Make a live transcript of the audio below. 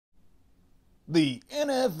The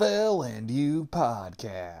NFLandU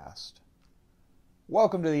podcast.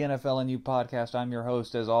 Welcome to the NFLandU podcast. I'm your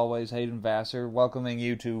host, as always, Hayden Vassar, welcoming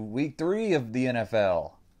you to week 3 of the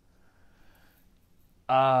NFL.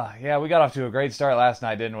 We got off to a great start last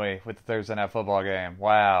night, didn't we, with the Thursday night football game?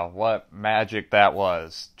 Wow, what magic that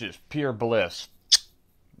was. Just pure bliss.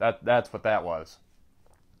 That's what that was.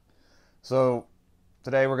 So,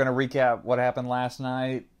 today we're going to recap what happened last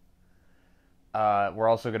night. We're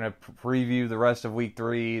also going to preview the rest of week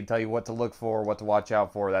 3, tell you what to look for, what to watch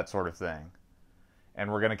out for, that sort of thing. And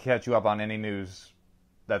we're going to catch you up on any news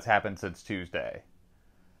that's happened since Tuesday.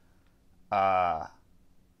 But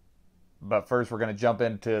first, we're going to jump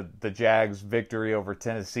into the Jags' victory over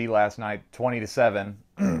Tennessee last night, 20-7,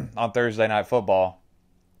 on Thursday Night Football.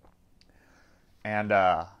 And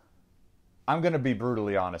I'm going to be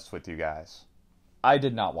brutally honest with you guys. I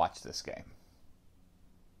did not watch this game.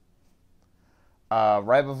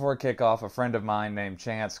 Right before kickoff, a friend of mine named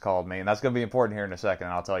Chance called me, and that's going to be important here in a second,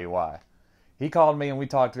 and I'll tell you why. He called me, and we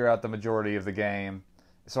talked throughout the majority of the game,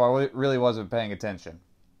 so I really wasn't paying attention.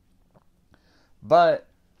 But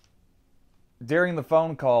during the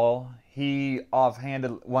phone call, he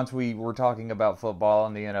offhanded, once we were talking about football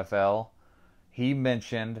and the NFL, he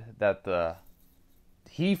mentioned that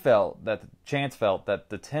Chance felt that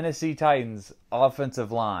the Tennessee Titans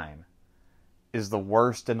offensive line is the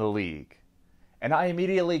worst in the league. And I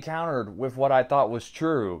immediately countered with what I thought was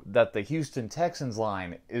true, that the Houston Texans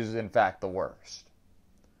line is in fact the worst.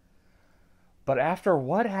 But after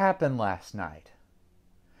what happened last night,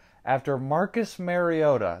 after Marcus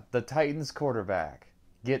Mariota, the Titans quarterback,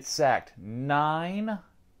 gets sacked 9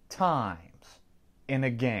 times in a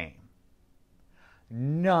game,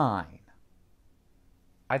 9,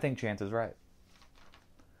 I think Chance is right.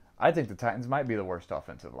 I think the Titans might be the worst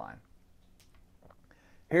offensive line.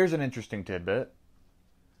 Here's an interesting tidbit.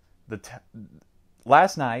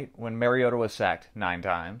 Last night, when Mariota was sacked 9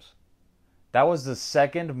 times, that was the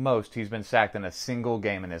second most he's been sacked in a single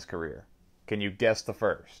game in his career. Can you guess the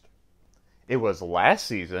first? It was last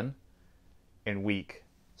season, in week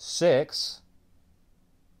 6,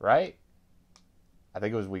 right? I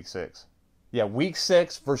think it was week 6. Yeah, week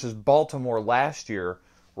 6 versus Baltimore last year,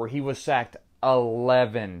 where he was sacked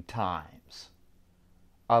 11 times.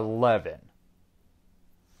 11.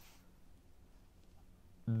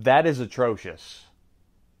 That is atrocious.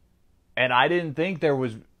 And I didn't think there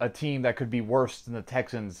was a team that could be worse than the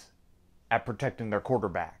Texans at protecting their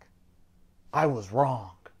quarterback. I was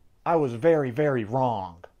wrong. I was very, very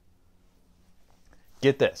wrong.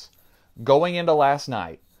 Get this. Going into last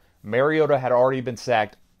night, Mariota had already been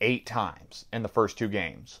sacked 8 times in the first 2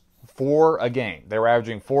 games. 4 a game. They were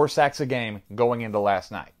averaging 4 sacks a game going into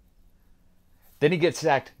last night. Then he gets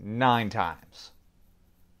sacked 9 times.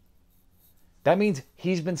 That means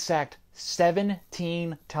he's been sacked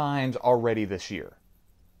 17 times already this year.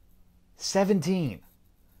 17.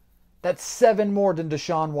 That's 7 more than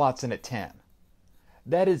Deshaun Watson at 10.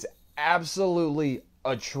 That is absolutely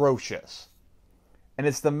atrocious. And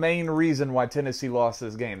it's the main reason why Tennessee lost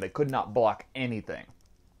this game. They could not block anything.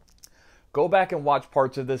 Go back and watch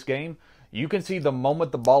parts of this game. You can see the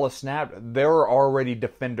moment the ball is snapped, there are already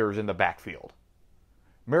defenders in the backfield.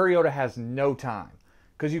 Mariota has no time.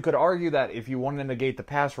 Because you could argue that if you want to negate the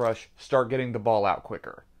pass rush, start getting the ball out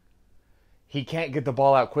quicker. He can't get the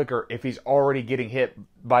ball out quicker if he's already getting hit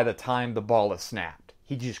by the time the ball is snapped.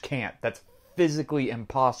 He just can't. That's physically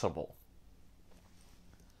impossible.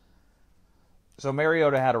 So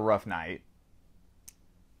Mariota had a rough night.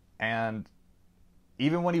 And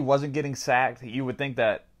even when he wasn't getting sacked, you would think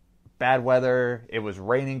that bad weather, it was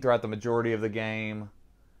raining throughout the majority of the game.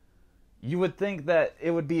 You would think that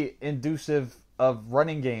it would be inducive of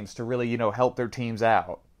running games to really, help their teams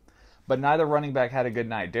out. But neither running back had a good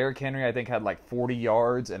night. Derrick Henry, I think, had like 40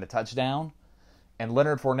 yards and a touchdown. And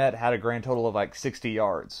Leonard Fournette had a grand total of like 60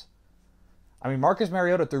 yards. I mean, Marcus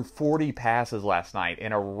Mariota threw 40 passes last night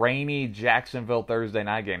in a rainy Jacksonville Thursday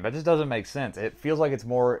night game. That just doesn't make sense. It feels like it's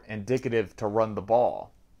more indicative to run the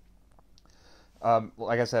ball.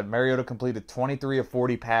 Like I said, Mariota completed 23 of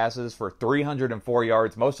 40 passes for 304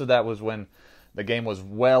 yards. Most of that was when the game was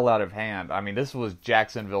well out of hand. I mean, this was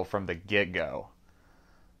Jacksonville from the get-go.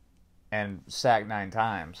 And sacked 9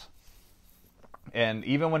 times. And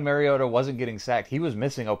even when Mariota wasn't getting sacked, he was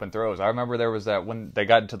missing open throws. I remember there was that when they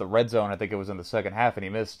got into the red zone, I think it was in the second half, and he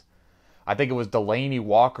missed. I think it was Delaney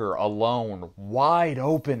Walker alone, wide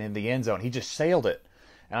open in the end zone. He just sailed it.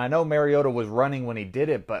 And I know Mariota was running when he did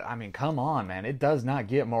it, but I mean, come on, man. It does not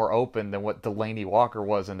get more open than what Delaney Walker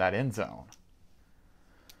was in that end zone.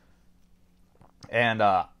 And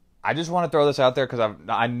I just want to throw this out there because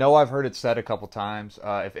I know I've heard it said a couple times.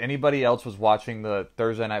 If anybody else was watching the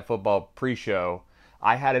Thursday Night Football pre-show,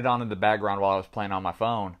 I had it on in the background while I was playing on my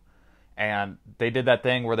phone. And they did that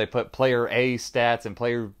thing where they put player A stats and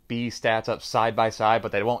player B stats up side by side,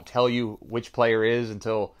 but they won't tell you which player is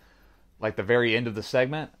until like the very end of the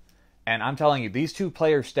segment. And I'm telling you, these two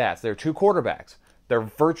player stats, they're two quarterbacks. They're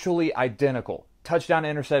virtually identical. Touchdown to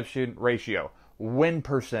interception ratio, win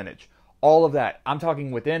percentage, all of that. I'm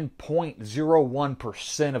talking within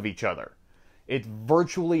 0.01% of each other. It's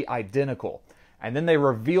virtually identical. And then they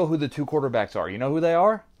reveal who the two quarterbacks are. You know who they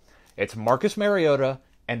are? It's Marcus Mariota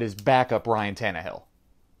and his backup, Ryan Tannehill.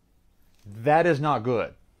 That is not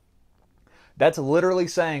good. That's literally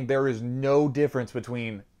saying there is no difference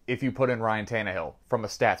between if you put in Ryan Tannehill from a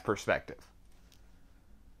stats perspective.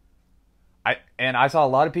 I saw a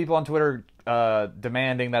lot of people on Twitter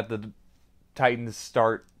demanding that the Titans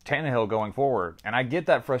start Tannehill going forward. And I get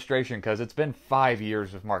that frustration because it's been 5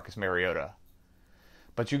 years with Marcus Mariota.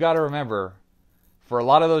 But you got to remember, for a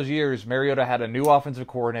lot of those years, Mariota had a new offensive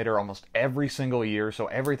coordinator almost every single year, so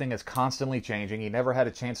everything is constantly changing. He never had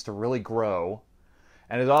a chance to really grow.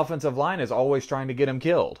 And his offensive line is always trying to get him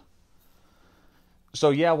killed.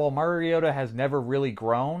 So yeah, while Mariota has never really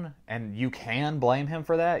grown, and you can blame him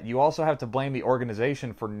for that, you also have to blame the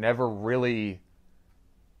organization for never really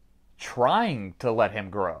trying to let him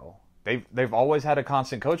grow. They've always had a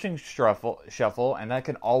constant coaching shuffle, and that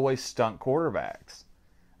can always stunt quarterbacks.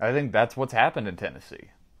 I think that's what's happened in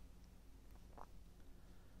Tennessee.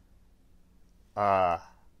 I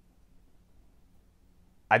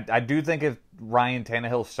do think if Ryan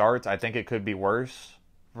Tannehill starts, I think it could be worse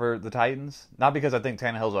for the Titans. Not because I think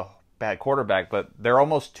Tannehill's a bad quarterback, but they're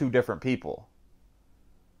almost two different people.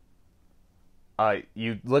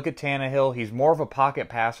 You look at Tannehill, he's more of a pocket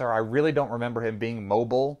passer. I really don't remember him being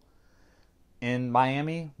mobile in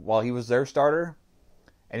Miami while he was their starter.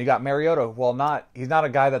 And you got Mariota, he's not a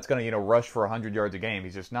guy that's going to, rush for 100 yards a game.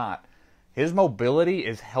 He's just not. His mobility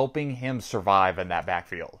is helping him survive in that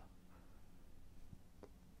backfield.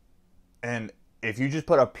 And if you just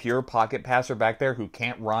put a pure pocket passer back there who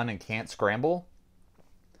can't run and can't scramble,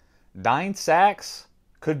 9 sacks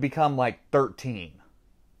could become like 13.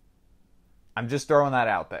 I'm just throwing that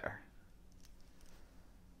out there.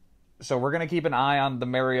 So we're going to keep an eye on the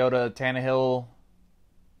Mariota Tannehill.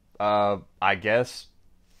 I guess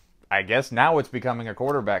now it's becoming a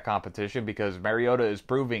quarterback competition because Mariota is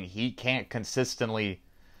proving he can't consistently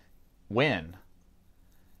win.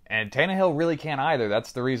 And Tannehill really can't either.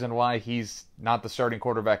 That's the reason why he's not the starting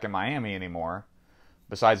quarterback in Miami anymore,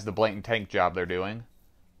 besides the blatant tank job they're doing.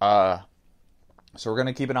 So we're going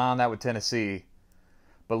to keep an eye on that with Tennessee.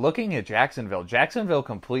 But looking at Jacksonville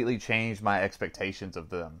completely changed my expectations of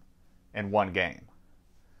them in one game.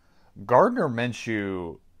 Gardner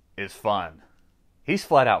Minshew is fun. He's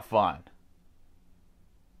flat out fun.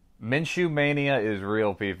 Minshew Mania is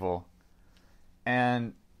real, people.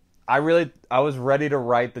 And I was ready to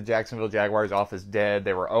write the Jacksonville Jaguars off as dead.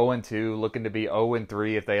 They were 0-2, looking to be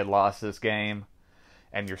 0-3 if they had lost this game.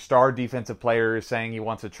 And your star defensive player is saying he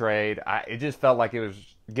wants a trade. It just felt like it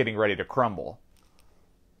was getting ready to crumble.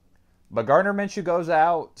 But Gardner Minshew goes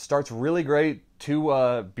out, starts really great,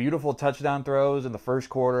 2 beautiful touchdown throws in the first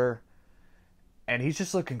quarter, and he's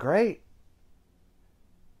just looking great.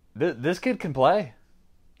 This kid can play.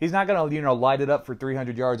 He's not going to, light it up for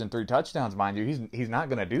 300 yards and 3 touchdowns, mind you. He's not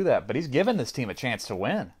going to do that, but he's given this team a chance to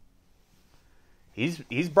win.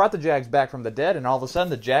 He's brought the Jags back from the dead, and all of a sudden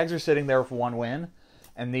the Jags are sitting there with 1 win,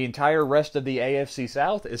 and the entire rest of the AFC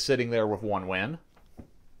South is sitting there with 1 win.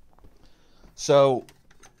 So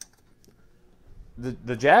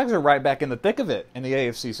the Jags are right back in the thick of it in the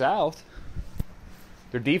AFC South.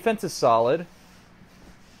 Their defense is solid.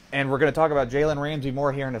 And we're going to talk about Jalen Ramsey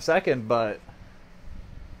more here in a second, but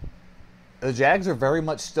the Jags are very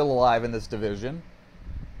much still alive in this division.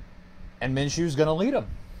 And Minshew's going to lead them.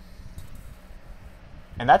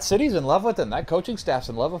 And that city's in love with him. That coaching staff's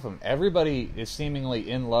in love with him. Everybody is seemingly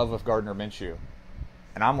in love with Gardner Minshew.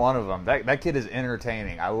 And I'm one of them. That kid is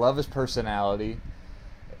entertaining. I love his personality.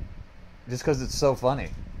 Just because it's so funny.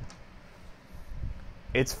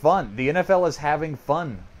 It's fun. The NFL is having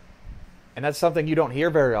fun. And that's something you don't hear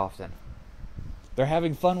very often. They're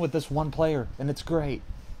having fun with this one player, and it's great.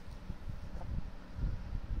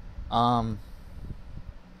 So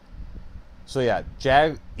yeah,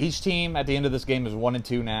 each team at the end of this game is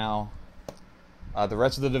 1-2 now. The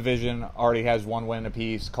rest of the division already has 1 win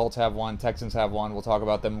apiece. Colts have 1, Texans have 1. We'll talk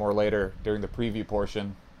about them more later during the preview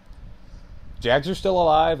portion. Jags are still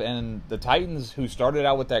alive, and the Titans, who started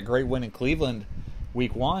out with that great win in Cleveland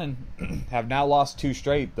Week 1, have now lost 2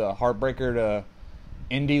 straight. The heartbreaker to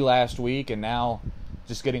Indy last week, and now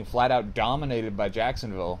just getting flat out dominated by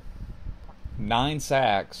Jacksonville. 9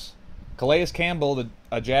 sacks. Calais Campbell,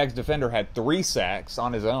 a Jags defender, had 3 sacks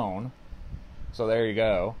on his own. So there you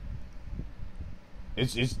go.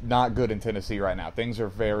 It's not good in Tennessee right now. Things are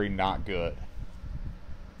very not good.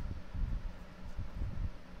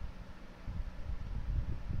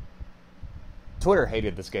 Twitter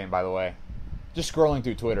hated this game, by the way. Just scrolling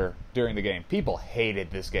through Twitter during the game, people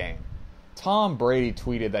hated this game. Tom Brady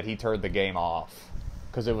tweeted that he turned the game off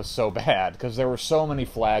because it was so bad, because there were so many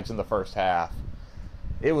flags in the first half.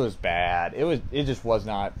 It was bad. It just was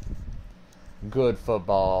not good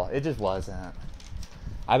football. It just wasn't.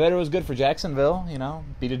 I bet it was good for Jacksonville,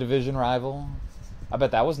 beat a division rival. I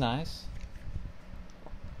bet that was nice.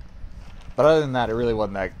 But other than that, it really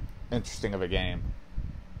wasn't that interesting of a game.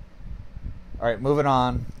 All right, moving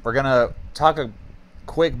on. We're going to talk a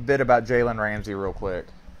quick bit about Jalen Ramsey real quick.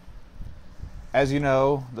 As you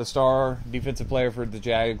know, the star defensive player for the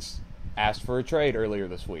Jags asked for a trade earlier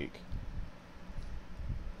this week.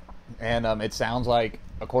 And it sounds like,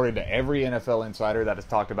 according to every NFL insider that has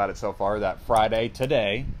talked about it so far, that Friday,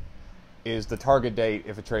 today, is the target date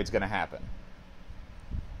if a trade's going to happen.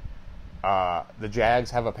 The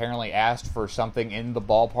Jags have apparently asked for something in the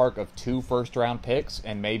ballpark of 2 first-round picks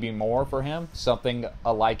and maybe more for him. Something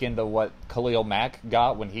alike into what Khalil Mack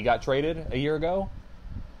got when he got traded a year ago.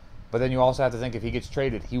 But then you also have to think, if he gets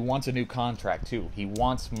traded, he wants a new contract too. He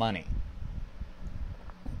wants money.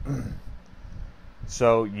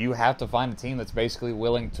 So you have to find a team that's basically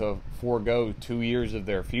willing to forego 2 years of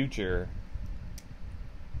their future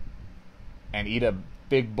and eat a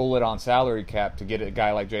big bullet on salary cap to get a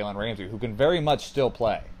guy like Jalen Ramsey, who can very much still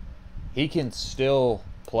play. He can still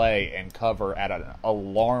play and cover at an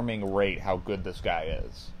alarming rate how good this guy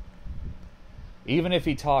is. Even if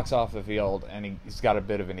he talks off the field and he's got a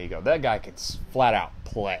bit of an ego, that guy can flat out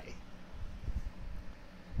play.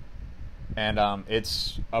 And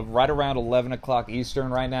it's right around 11 o'clock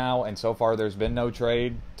Eastern right now, and so far there's been no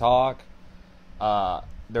trade talk.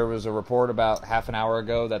 There was a report about half an hour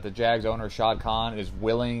ago that the Jags owner, Shad Khan, is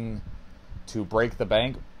willing to break the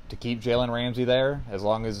bank to keep Jalen Ramsey there as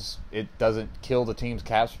long as it doesn't kill the team's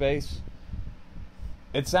cap space.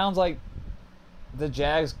 It sounds like the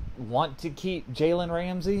Jags want to keep Jalen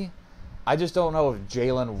Ramsey. I just don't know if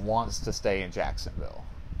Jalen wants to stay in Jacksonville.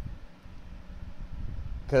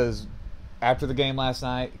 Because after the game last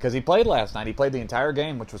night, because he played last night, he played the entire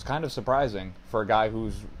game, which was kind of surprising for a guy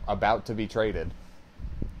who's about to be traded.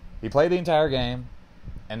 He played the entire game,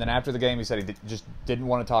 and then after the game he said he just didn't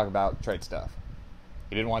want to talk about trade stuff.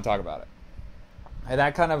 He didn't want to talk about it. And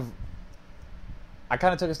I kind of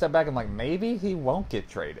took a step back and maybe he won't get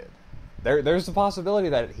traded. There's the possibility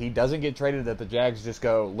that he doesn't get traded, that the Jags just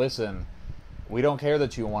go, listen, we don't care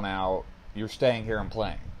that you want out, you're staying here and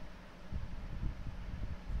playing.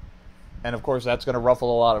 And of course that's going to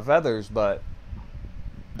ruffle a lot of feathers, but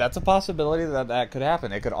that's a possibility that could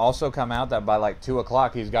happen. It could also come out that by 2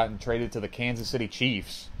 o'clock he's gotten traded to the Kansas City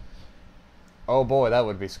Chiefs. Oh boy, that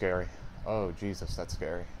would be scary. Oh Jesus, that's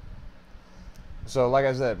scary. So like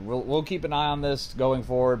I said, we'll keep an eye on this going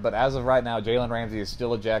forward, but as of right now, Jalen Ramsey is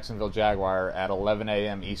still a Jacksonville Jaguar at 11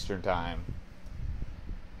 a.m. Eastern Time.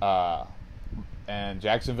 And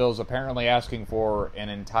Jacksonville is apparently asking for an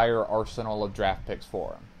entire arsenal of draft picks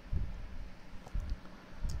for him.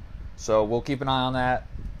 So we'll keep an eye on that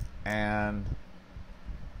and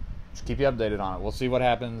just keep you updated on it. We'll see what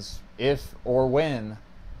happens if or when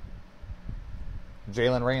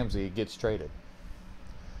Jalen Ramsey gets traded.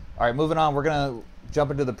 All right, moving on. We're going to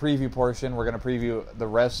jump into the preview portion. We're going to preview the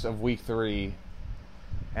rest of Week 3.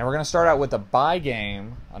 And we're going to start out with a bye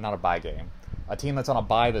game. Not a bye game. A team that's on a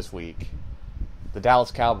bye this week. The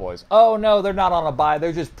Dallas Cowboys. Oh, no, they're not on a bye.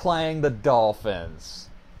 They're just playing the Dolphins.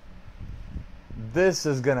 This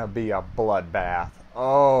is going to be a bloodbath.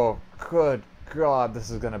 Oh, good God, this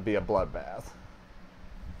is going to be a bloodbath.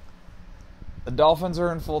 The Dolphins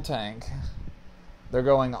are in full tank. They're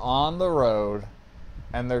going on the road,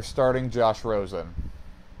 and they're starting Josh Rosen.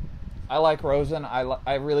 I like Rosen.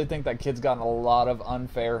 I really think that kid's gotten a lot of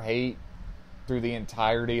unfair hate through the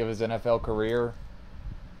entirety of his NFL career.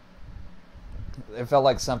 It felt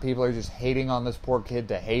like some people are just hating on this poor kid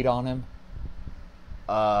to hate on him.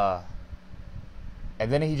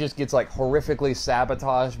 And then he just gets horrifically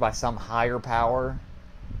sabotaged by some higher power.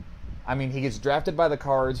 I mean, he gets drafted by the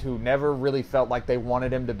Cards, who never really felt like they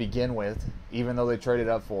wanted him to begin with, even though they traded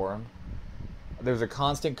up for him. There's a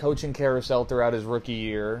constant coaching carousel throughout his rookie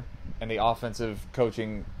year in the offensive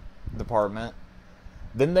coaching department.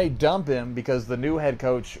 Then they dump him because the new head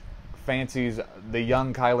coach fancies the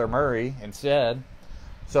young Kyler Murray instead.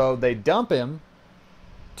 So they dump him,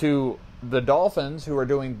 to the Dolphins, who are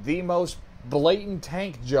doing the most blatant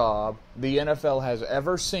tank job the NFL has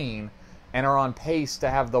ever seen and are on pace to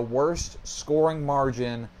have the worst scoring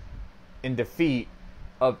margin in defeat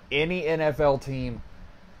of any NFL team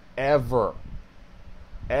ever.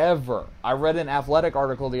 Ever. I read an Athletic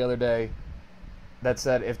article the other day that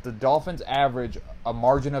said if the Dolphins average a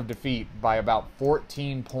margin of defeat by about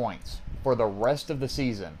 14 points for the rest of the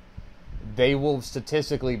season, they will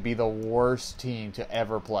statistically be the worst team to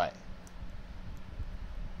ever play.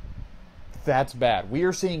 That's bad. We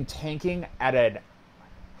are seeing tanking at an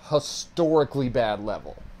historically bad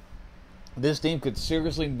level. This team could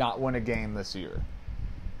seriously not win a game this year.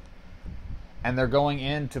 And they're going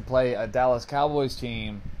in to play a Dallas Cowboys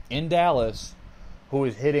team in Dallas who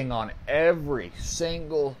is hitting on every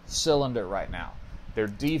single cylinder right now. Their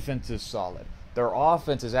defense is solid. Their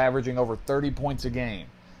offense is averaging over 30 points a game.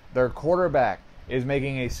 Their quarterback is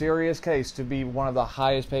making a serious case to be one of the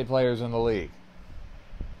highest paid players in the league.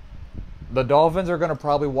 The Dolphins are going to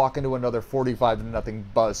probably walk into another 45-0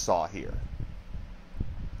 buzzsaw here.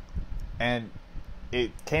 And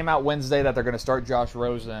it came out Wednesday that they're going to start Josh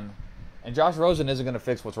Rosen. And Josh Rosen isn't going to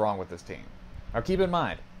fix what's wrong with this team. Now keep in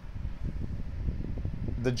mind,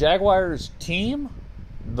 the Jaguars team,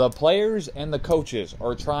 the players, and the coaches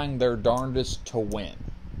are trying their darndest to win.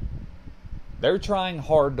 They're trying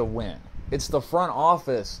hard to win. It's the front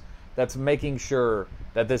office that's making sure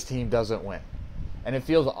that this team doesn't win. And it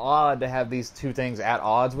feels odd to have these two things at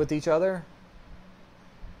odds with each other.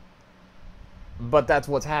 But that's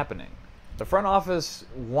what's happening. The front office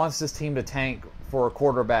wants this team to tank for a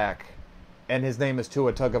quarterback, and his name is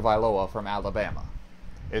Tua Tagovailoa from Alabama,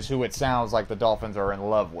 is who it sounds like the Dolphins are in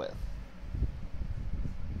love with.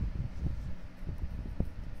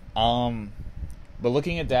 But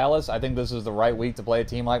looking at Dallas, I think this is the right week to play a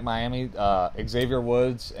team like Miami. Xavier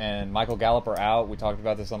Woods and Michael Gallup are out. We talked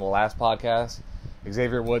about this on the last podcast.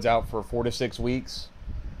 Xavier Woods out for 4 to 6 weeks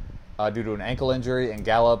due to an ankle injury, and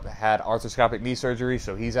Gallup had arthroscopic knee surgery,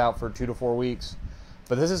 so he's out for 2 to 4 weeks.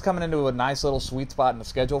 But this is coming into a nice little sweet spot in the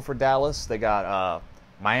schedule for Dallas. They got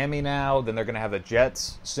Miami now, then they're going to have the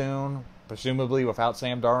Jets soon, presumably without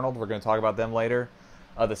Sam Darnold. We're going to talk about them later.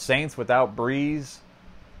 The Saints without Breeze.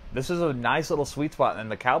 This is a nice little sweet spot,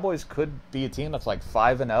 and the Cowboys could be a team that's like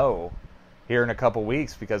 5-0 here in a couple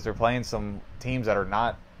weeks because they're playing some teams that are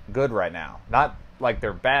not good right now. Not like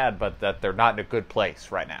they're bad, but that they're not in a good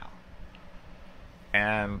place right now.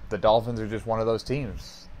 And the Dolphins are just one of those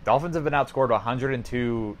teams. Dolphins have been outscored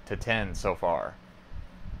 102-10 so far.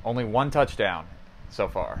 Only one touchdown so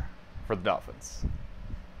far for the Dolphins.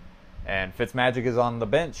 And Fitzmagic is on the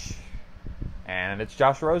bench, and it's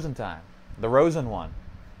Josh Rosen time. The Rosen one.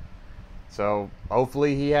 So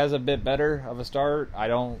hopefully he has a bit better of a start. I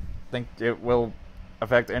don't think it will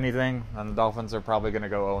affect anything, and the Dolphins are probably going to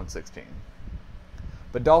go 0-16.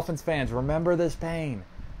 But Dolphins fans, remember this pain.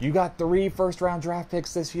 You got 3 first-round draft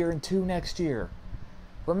picks this year and 2 next year.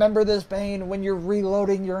 Remember this pain when you're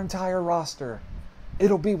reloading your entire roster.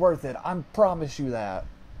 It'll be worth it. I promise you that.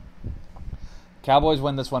 Cowboys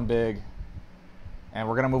win this one big. And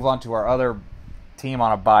we're going to move on to our other team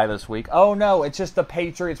on a bye this week. Oh, no, it's just the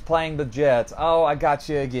Patriots playing the Jets. Oh, I got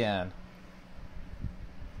you again.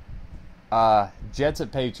 Jets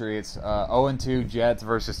at Patriots. 0-2 Jets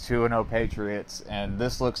versus 2-0 Patriots. And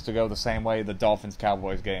this looks to go the same way the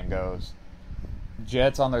Dolphins-Cowboys game goes.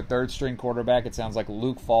 Jets on their third-string quarterback. It sounds like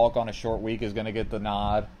Luke Falk on a short week is going to get the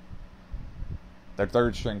nod. Their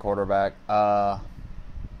third-string quarterback. And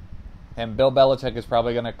Bill Belichick is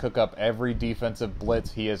probably going to cook up every defensive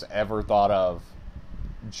blitz he has ever thought of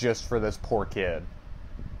just for this poor kid.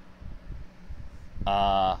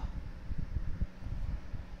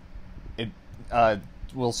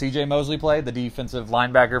 Will C.J. Mosley play, the defensive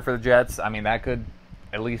linebacker for the Jets? I mean, that could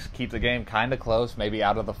at least keep the game kind of close, maybe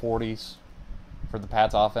out of the 40s for the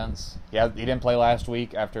Pats offense. He didn't play last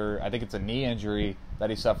week after, I think it's a knee injury that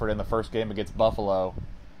he suffered in the first game against Buffalo.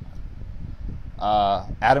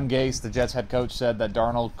 Adam Gase, the Jets head coach, said that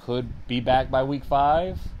Darnold could be back by week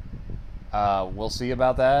 5. We'll see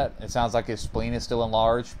about that. It sounds like his spleen is still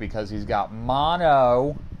enlarged because he's got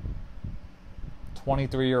mono.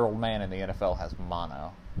 23-year-old man in the NFL has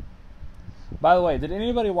mono. By the way, did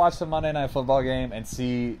anybody watch the Monday Night Football game and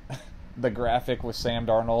see the graphic with Sam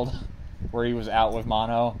Darnold where he was out with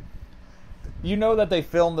mono? You know that they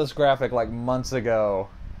filmed this graphic like months ago,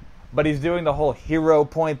 but he's doing the whole hero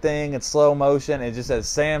point thing in slow motion. It just says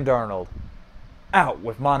Sam Darnold out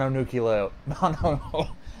with mononuclear.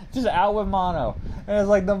 Just out with mono. And it's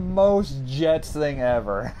like the most Jets thing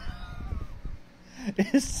ever.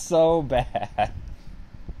 It's so bad.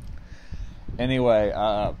 Anyway,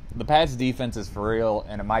 the Pats defense is for real,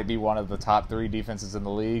 and it might be one of the top 3 defenses in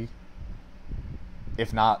the league,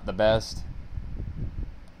 if not the best.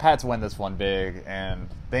 Pats win this one big, and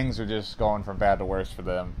things are just going from bad to worse for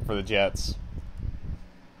them, for the Jets.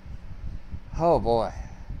 Oh boy.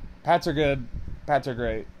 Pats are good. Pats are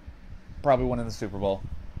great. Probably winning the Super Bowl.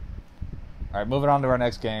 Alright, moving on to our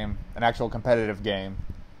next game, an actual competitive game.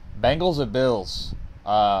 Bengals at Bills.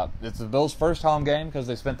 It's the Bills' first home game because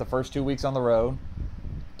they spent the first 2 weeks on the road.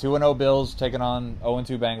 2-0 Bills taking on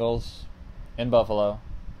 0-2 Bengals in Buffalo.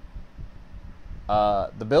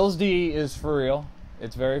 The Bills' D is for real.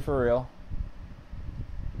 It's very for real.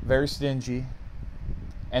 Very stingy.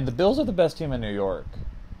 And the Bills are the best team in New York.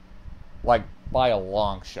 Like, by a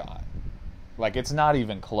long shot. Like, it's not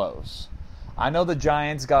even close. I know the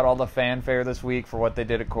Giants got all the fanfare this week for what they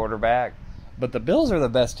did at quarterback, but the Bills are the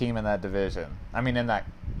best team in that division. I mean, in that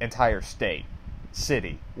entire state,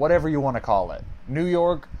 city, whatever you want to call it. New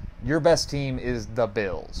York, your best team is the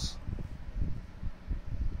Bills.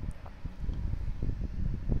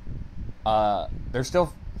 They're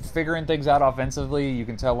still figuring things out offensively. You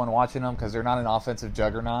can tell when watching them because they're not an offensive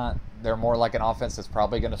juggernaut. They're more like an offense that's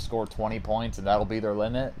probably going to score 20 points, and that'll be their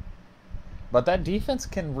limit. But that defense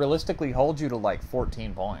can realistically hold you to like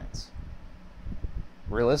 14 points.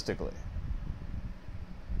 Realistically.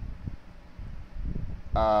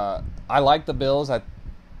 I like the Bills. I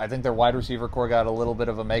think their wide receiver core got a little bit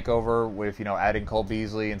of a makeover with, adding Cole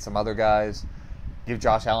Beasley and some other guys. Give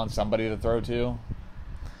Josh Allen somebody to throw to.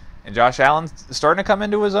 And Josh Allen's starting to come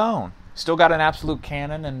into his own. Still got an absolute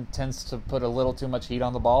cannon and tends to put a little too much heat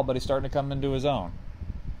on the ball, but he's starting to come into his own.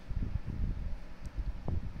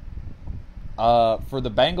 For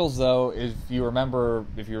the Bengals, though, if you remember,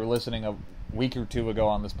 if you were listening a week or two ago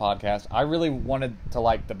on this podcast, I really wanted to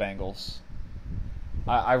like the Bengals.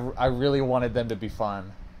 I really wanted them to be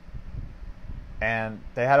fun. And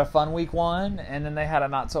they had a fun week 1, and then they had a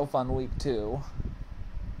not so fun week 2.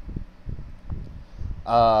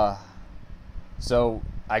 So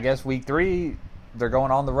I guess week 3, they're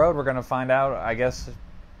going on the road. We're going to find out, I guess,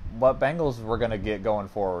 what Bengals we're going to get going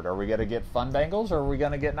forward. Are we going to get fun Bengals, or are we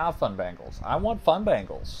going to get not fun Bengals? I want fun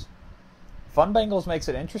Bengals. Fun Bengals makes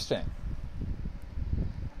it interesting.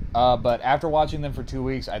 But after watching them for 2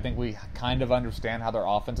 weeks, I think we kind of understand how their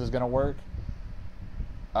offense is going to work.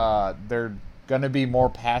 They're going to be more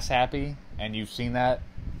pass happy, and you've seen that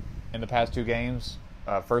in the past 2 games.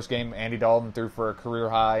 First game, Andy Dalton threw for a career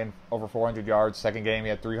high and over 400 yards. Second game, he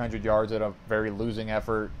had 300 yards at a very losing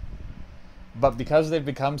effort. But because they've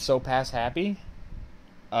become so pass happy,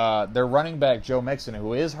 their running back, Joe Mixon,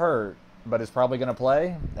 who is hurt but is probably going to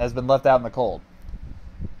play, has been left out in the cold.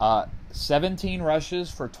 17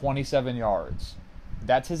 rushes for 27 yards.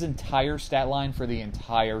 That's his entire stat line for the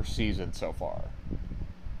entire season so far.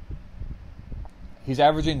 He's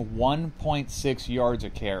averaging 1.6 yards a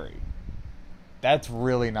carry. That's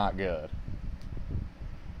really not good.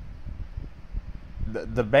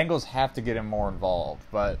 The Bengals have to get him more involved,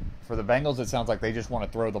 but for the Bengals, it sounds like they just want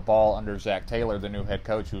to throw the ball under Zach Taylor, the new head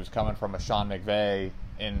coach, who's coming from a Sean McVay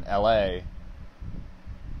in L.A.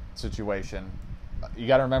 situation. You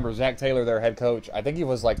got to remember, Zach Taylor, their head coach, I think he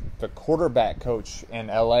was like the quarterback coach in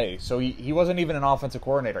L.A., so he wasn't even an offensive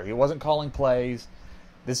coordinator. He wasn't calling plays.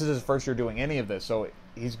 This is his first year doing any of this, so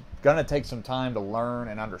he's going to take some time to learn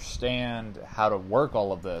and understand how to work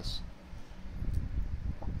all of this.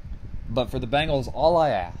 But for the Bengals, all I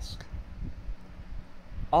ask,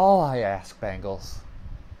 Bengals,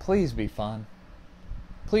 please be fun.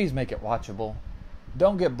 Please make it watchable.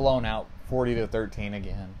 Don't get blown out 40-13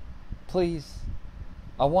 again. Please.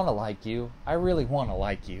 I want to like you. I really want to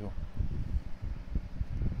like you.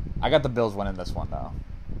 I got the Bills winning this one, though.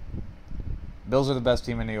 Bills are the best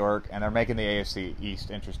team in New York, and they're making the AFC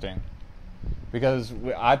East interesting. Because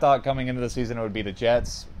I thought coming into the season it would be the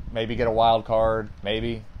Jets, maybe get a wild card,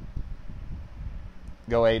 maybe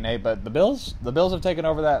go 8-8. But the Bills have taken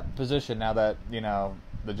over that position now that,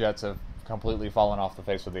 the Jets have completely fallen off the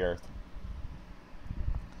face of the earth.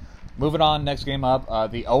 Moving on, next game up,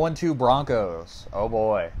 the 0-2 Broncos. Oh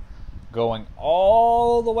boy. Going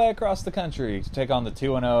all the way across the country to take on the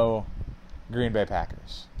 2-0 Green Bay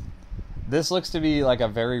Packers. This looks to be like a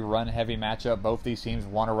very run-heavy matchup. Both these teams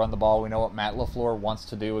want to run the ball. We know what Matt LaFleur wants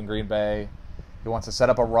to do in Green Bay. He wants to set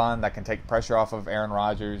up a run that can take pressure off of Aaron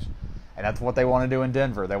Rodgers, and that's what they want to do in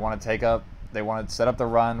Denver. They want to set up the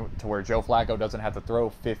run to where Joe Flacco doesn't have to throw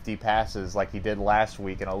 50 passes like he did last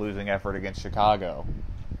week in a losing effort against Chicago.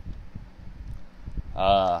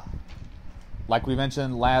 Like we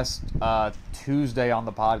mentioned last Tuesday on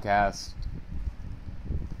the podcast,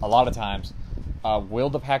 a lot of times, will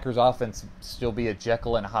the Packers offense still be a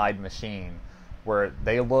Jekyll and Hyde machine where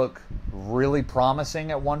they look really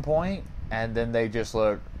promising at one point, and then they just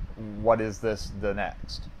look, what is this the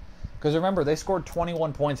next? Because remember, they scored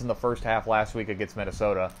 21 points in the first half last week against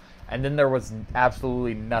Minnesota, and then there was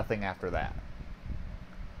absolutely nothing after that.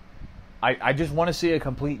 I just want to see a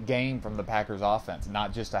complete game from the Packers offense,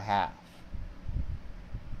 not just a half.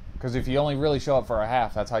 Because if you only really show up for a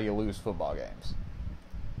half, that's how you lose football games.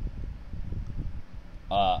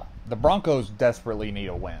 The Broncos desperately need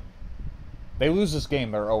a win. They lose this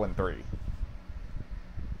game, they're 0-3.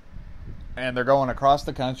 And they're going across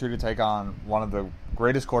the country to take on one of the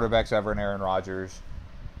greatest quarterbacks ever in Aaron Rodgers,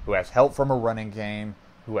 who has help from a running game,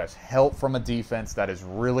 who has help from a defense that is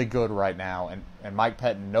really good right now, and Mike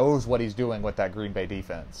Pettin knows what he's doing with that Green Bay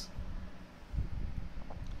defense.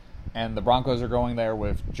 And the Broncos are going there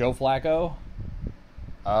with Joe Flacco,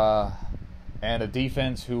 and a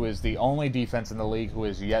defense who is the only defense in the league who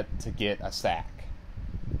has yet to get a sack.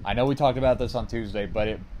 I know we talked about this on Tuesday, but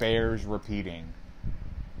it bears repeating.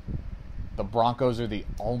 The Broncos are the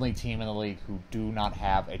only team in the league who do not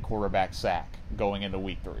have a quarterback sack going into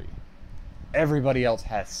Week 3. Everybody else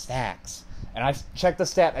has sacks. And I checked the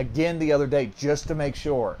stat again the other day just to make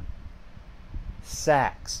sure.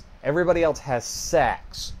 Sacks. Everybody else has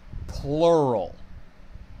sacks. Plural.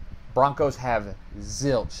 Broncos have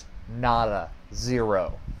zilch, nada,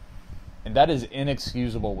 zero. And that is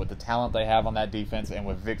inexcusable with the talent they have on that defense and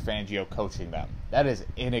with Vic Fangio coaching them. That is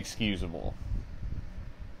inexcusable.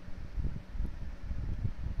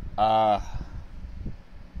 I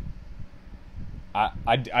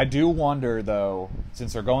do wonder, though,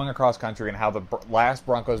 since they're going across country and how the last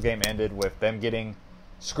Broncos game ended with them getting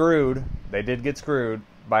screwed. They did get screwed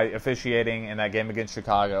by officiating in that game against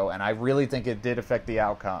Chicago, and I really think it did affect the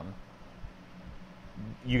outcome.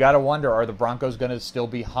 You got to wonder, are the Broncos going to still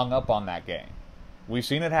be hung up on that game? We've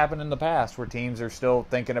seen it happen in the past where teams are still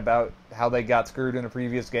thinking about how they got screwed in a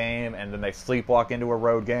previous game, and then they sleepwalk into a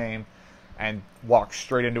road game and walk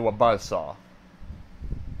straight into a buzzsaw.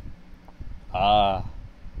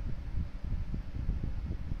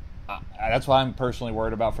 That's why I'm personally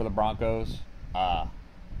worried about for the Broncos.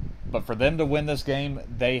 But for them to win this game,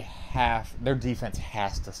 their defense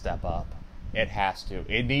has to step up. It has to.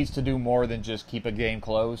 It needs to do more than just keep a game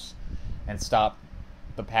close and stop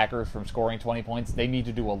the Packers from scoring 20 points. They need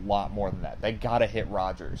to do a lot more than that. They got to hit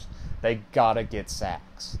Rodgers. They got to get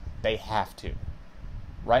sacks. They have to.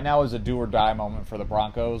 Right now is a do-or-die moment for the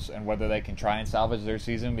Broncos and whether they can try and salvage their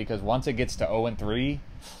season, because once it gets to 0-3,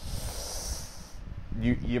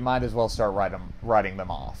 you might as well start writing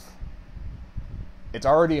them off. It's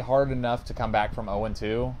already hard enough to come back from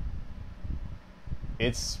 0-2.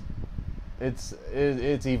 It's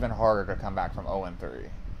even harder to come back from 0-3.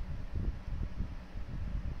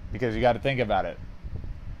 Because you got to think about it.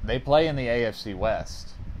 They play in the AFC West.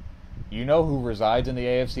 You know who resides in the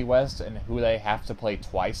AFC West and who they have to play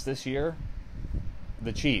twice this year?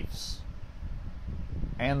 The Chiefs.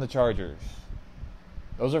 And the Chargers.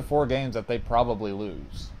 Those are 4 games that they probably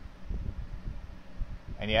lose.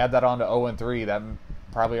 And you add that on to 0-3, that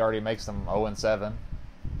probably already makes them 0-7.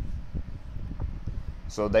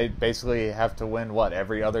 So they basically have to win,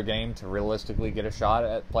 every other game to realistically get a shot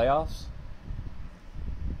at playoffs?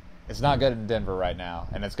 It's not good in Denver right now,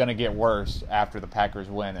 and it's going to get worse after the Packers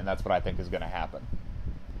win, and that's what I think is going to happen.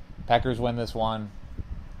 Packers win this one,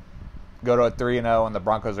 go to a 3-0, and the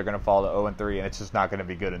Broncos are going to fall to 0-3, and it's just not going to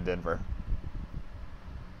be good in Denver.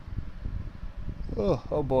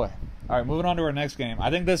 Oh boy. All right, moving on to our next game. I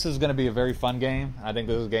think this is going to be a very fun game. I think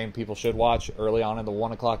this is a game people should watch early on in the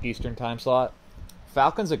 1 o'clock Eastern time slot.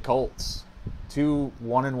 Falcons at Colts. 2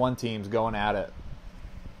 1-1 teams going at it.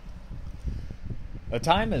 The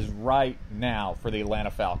time is right now for the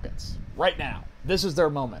Atlanta Falcons. Right now. This is their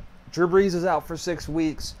moment. Drew Brees is out for 6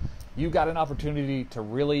 weeks. You got an opportunity to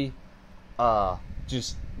really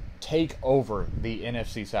just take over the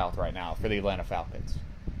NFC South right now for the Atlanta Falcons.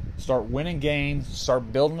 Start winning games,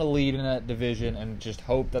 start building a lead in that division, and just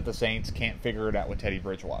hope that the Saints can't figure it out with Teddy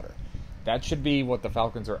Bridgewater. That should be what the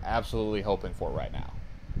Falcons are absolutely hoping for right now.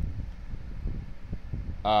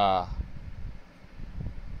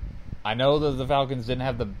 I know that the Falcons didn't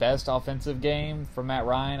have the best offensive game from Matt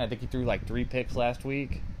Ryan. I think he threw 3 picks last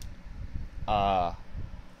week. But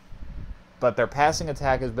their passing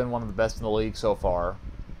attack has been one of the best in the league so far.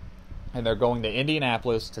 And they're going to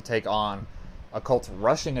Indianapolis to take on a Colts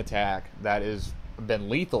rushing attack that has been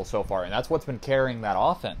lethal so far. And that's what's been carrying that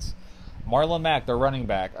offense. Marlon Mack, their running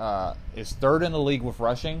back, is 3rd in the league with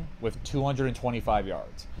rushing with 225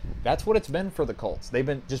 yards. That's what it's been for the Colts. They've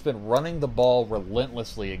been running the ball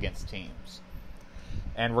relentlessly against teams.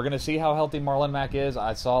 And we're going to see how healthy Marlon Mack is.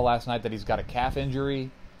 I saw last night that he's got a calf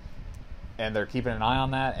injury. and they're keeping an eye on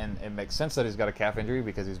that, and it makes sense that he's got a calf injury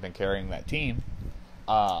because he's been carrying that team.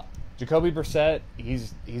 Jacoby Brissett,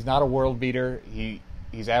 he's not a world beater.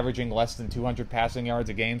 He's averaging less than 200 passing yards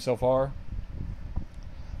a game so far,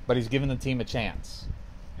 but he's given the team a chance,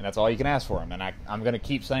 and that's all you can ask for him. And I'm going to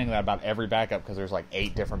keep saying that about every backup because there's like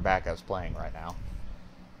 8 different backups playing right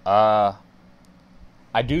now.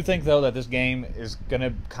 I do think, though, that this game is going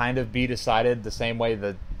to kind of be decided the same way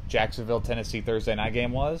the Jacksonville-Tennessee Thursday night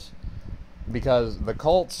game was, because the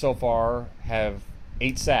Colts so far have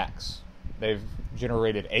 8 sacks. They've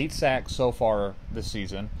generated 8 sacks so far this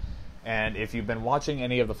season, and if you've been watching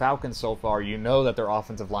any of the Falcons so far, you know that their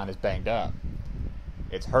offensive line is banged up.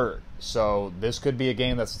 It's hurt. So this could be a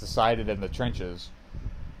game that's decided in the trenches,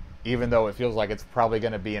 even though it feels like it's probably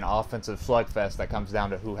going to be an offensive slugfest that comes down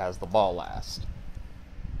to who has the ball last.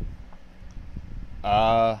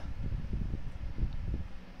 And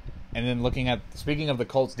then speaking of the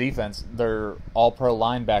Colts defense, their all-pro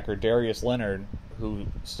linebacker, Darius Leonard, who's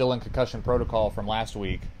still in concussion protocol from last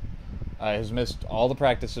week, has missed all the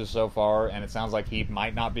practices so far, and it sounds like he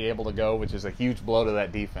might not be able to go, which is a huge blow to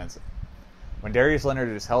that defense. When Darius Leonard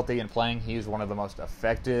is healthy and playing, he's one of the most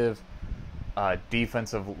effective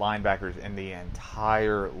defensive linebackers in the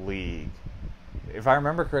entire league. If I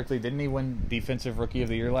remember correctly, didn't he win Defensive Rookie of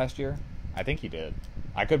the Year last year? I think he did.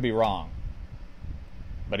 I could be wrong.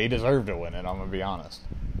 But he deserved to win it, I'm going to be honest.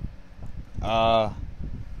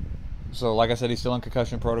 So, like I said, he's still in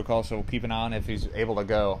concussion protocol, so we'll keep an eye on if he's able to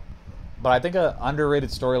go. But I think an underrated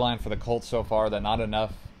storyline for the Colts so far that not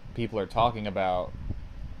enough people are talking about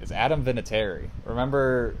is Adam Vinatieri.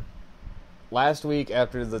 Remember, last week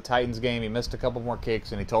after the Titans game, he missed a couple more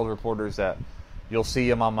kicks, and he told reporters that you'll see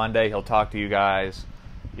him on Monday, he'll talk to you guys,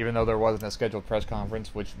 even though there wasn't a scheduled press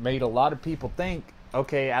conference, which made a lot of people think,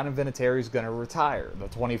 okay, Adam Vinatieri is going to retire. The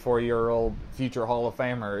 24-year-old future Hall of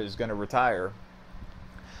Famer is going to retire.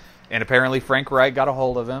 And apparently Frank Reich got a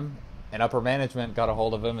hold of him, and upper management got a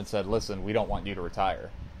hold of him and said, listen, we don't want you to retire.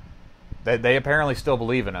 They apparently still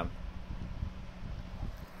believe in him.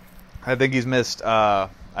 I think he's missed, I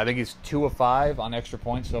think he's 2 of 5 on extra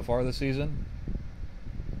points so far this season.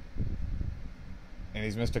 And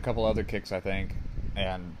he's missed a couple other kicks, I think.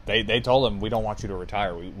 And they told him, we don't want you to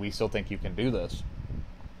retire. We still think you can do this.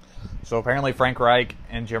 So apparently Frank Reich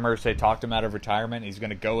and Jim Irsay talked him out of retirement. He's going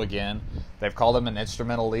to go again. They've called him an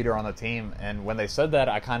instrumental leader on the team. And when they said that,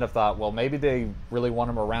 I kind of thought, well, maybe they really want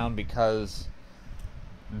him around because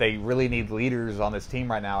they really need leaders on this team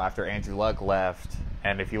right now after Andrew Luck left.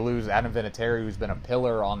 And if you lose Adam Vinatieri, who's been a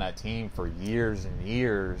pillar on that team for years and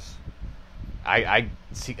years, I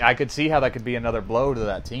could see how that could be another blow to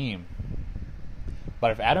that team. But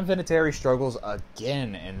if Adam Vinatieri struggles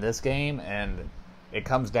again in this game and it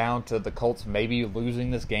comes down to the Colts maybe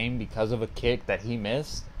losing this game because of a kick that he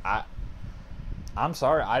missed, I'm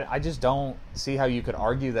sorry. I just don't see how you could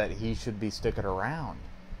argue that he should be sticking around.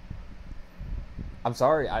 I'm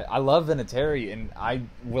sorry. I love Vinatieri, and I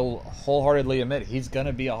will wholeheartedly admit he's going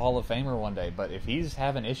to be a Hall of Famer one day. But if he's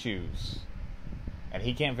having issues and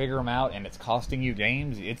he can't figure them out and it's costing you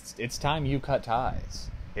games, it's time you cut ties.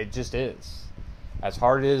 It just is. As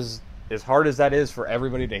hard as that is for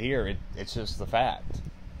everybody to hear, it's just the fact.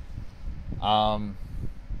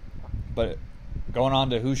 But going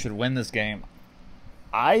on to who should win this game,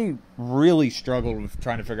 I really struggled with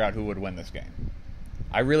trying to figure out who would win this game.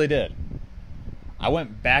 I really did. I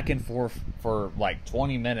went back and forth for like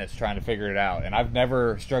 20 minutes trying to figure it out, and I've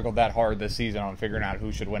never struggled that hard this season on figuring out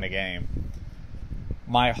who should win a game.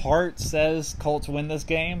 My heart says Colts win this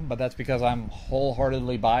game, but that's because I'm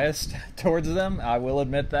wholeheartedly biased towards them. I will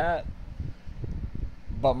admit that.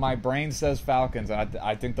 But my brain says Falcons, and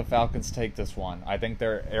I think the Falcons take this one. I think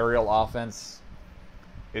their aerial offense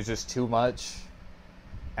is just too much,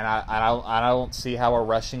 and I don't see how a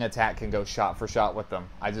rushing attack can go shot for shot with them.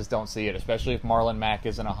 I just don't see it, especially if Marlon Mack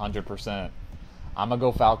isn't 100%. I'm going to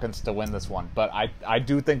go Falcons to win this one. But I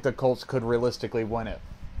do think the Colts could realistically win it.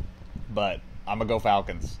 But I'm going to go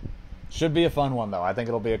Falcons. Should be a fun one, though. I think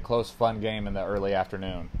it'll be a close, fun game in the early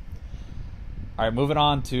afternoon. All right, moving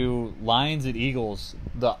on to Lions at Eagles.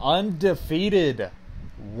 The undefeated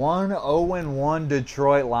 1-0-1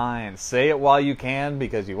 Detroit Lions. Say it while you can,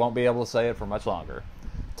 because you won't be able to say it for much longer.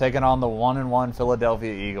 Taking on the 1-1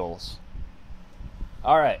 Philadelphia Eagles.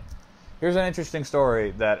 All right, here's an interesting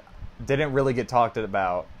story that didn't really get talked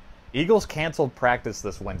about. Eagles canceled practice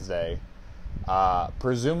this Wednesday,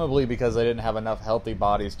 presumably because they didn't have enough healthy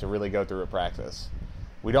bodies to really go through a practice.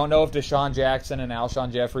 We don't know if Deshaun Jackson and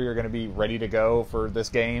Alshon Jeffrey are going to be ready to go for this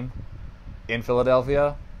game in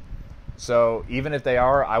Philadelphia. So even if they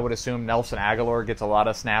are, I would assume Nelson Aguilar gets a lot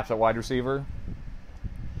of snaps at wide receiver.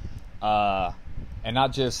 And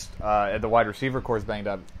not just the wide receiver core's banged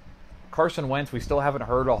up. Carson Wentz, we still haven't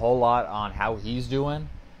heard a whole lot on how he's doing.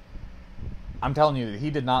 I'm telling you, he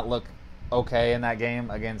did not look okay in that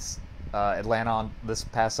game against Atlanta on this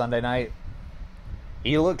past Sunday night.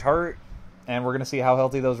 He looked hurt, and we're going to see how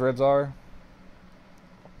healthy those ribs are.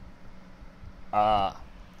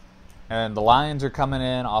 And the Lions are coming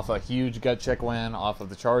in off a huge gut check win off of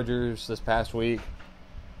the Chargers this past week.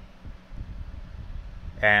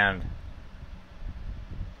 And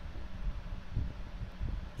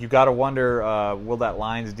you got to wonder, will that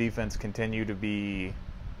Lions defense continue to be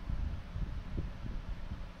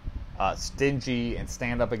stingy and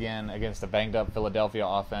stand up again against a banged-up Philadelphia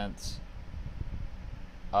offense?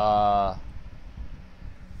 For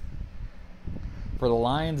the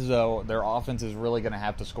Lions, though, their offense is really going to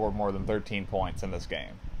have to score more than 13 points in this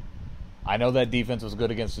game. I know that defense was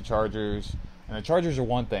good against the Chargers, and the Chargers are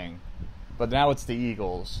one thing, but now it's the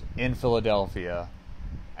Eagles in Philadelphia,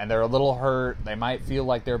 and they're a little hurt. They might feel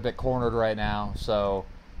like they're a bit cornered right now, so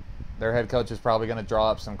their head coach is probably going to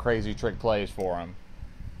draw up some crazy trick plays for them.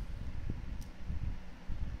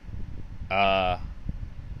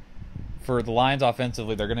 For the Lions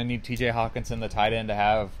offensively, they're going to need T.J. Hawkinson, the tight end, to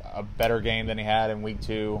have a better game than he had in Week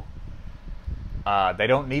 2. They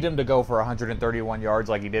don't need him to go for 131 yards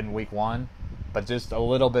like he did in Week 1, but just a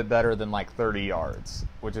little bit better than like 30 yards,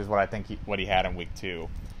 which is what I think what he had in Week 2.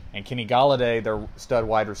 And Kenny Golladay, their stud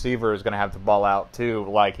wide receiver, is going to have to ball out too,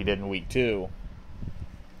 like he did in Week 2.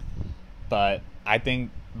 But I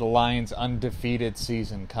think the Lions' undefeated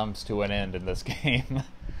season comes to an end in this game.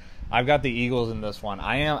 I've got the Eagles in this one.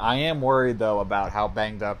 I am worried, though, about how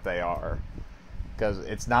banged up they are, because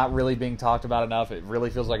it's not really being talked about enough. It really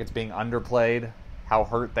feels like it's being underplayed, how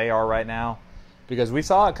hurt they are right now, because we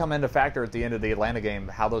saw it come into factor at the end of the Atlanta game,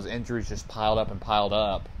 how those injuries just piled up and piled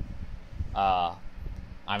up.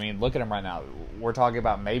 I mean, look at them right now. We're talking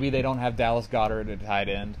about maybe they don't have Dallas Goedert at tight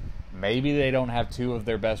end. Maybe they don't have two of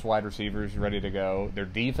their best wide receivers ready to go. Their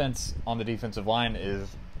defense on the defensive line is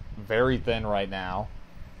very thin right now.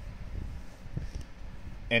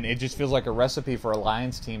 And it just feels like a recipe for a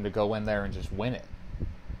Lions team to go in there and just win it.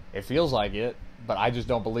 It feels like it, but I just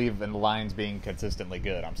don't believe in the Lions being consistently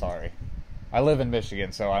good. I'm sorry. I live in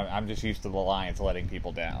Michigan, so I'm just used to the Lions letting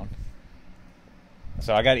people down.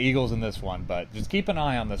 So I got Eagles in this one, but just keep an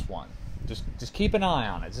eye on this one. Just keep an eye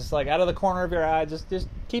on it. Just like out of the corner of your eye, just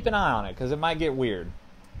keep an eye on it, because it might get weird.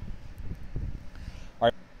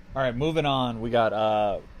 All right, moving on. We got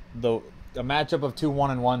a matchup of two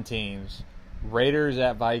 1-1 teams. Raiders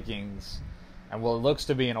at Vikings, and what looks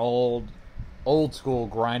to be an old school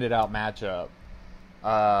grinded out matchup.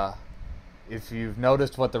 If you've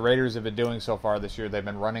noticed what the Raiders have been doing so far this year, they've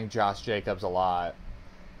been running Josh Jacobs a lot.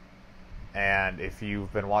 And if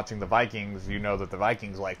you've been watching the Vikings, you know that the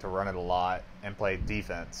Vikings like to run it a lot and play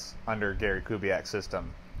defense under Gary Kubiak's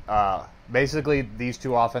system. Basically, these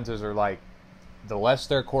two offenses are like, the less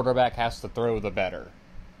their quarterback has to throw, the better.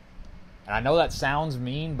 And I know that sounds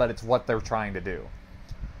mean, but it's what they're trying to do.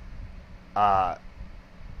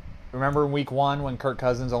 Remember in Week 1 when Kirk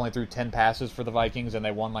Cousins only threw 10 passes for the Vikings and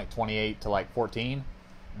they won like 28 to like 14?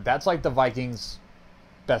 That's like the Vikings'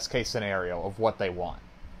 best case scenario of what they want.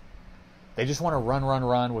 They just want to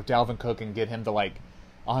run with Dalvin Cook and get him to like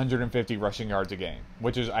 150 rushing yards a game,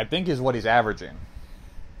 which is, I think, is what he's averaging.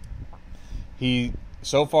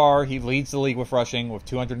 So far, he leads the league with rushing with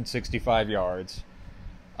 265 yards.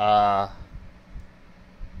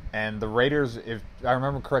 And the Raiders, if I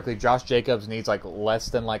remember correctly, Josh Jacobs needs like less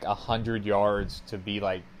than like 100 yards to be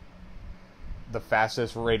like the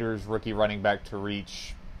fastest Raiders rookie running back to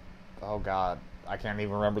reach. Oh God, I can't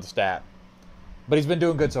even remember the stat. But he's been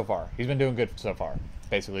doing good so far.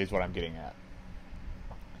 Basically, is what I'm getting at.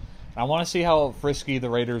 I want to see how frisky the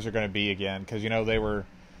Raiders are going to be again, because, you know, they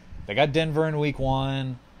got Denver in Week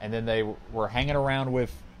 1, and then they were hanging around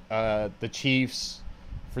with the Chiefs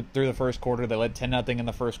through the first quarter. They led 10-0 in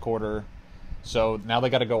the first quarter. So now they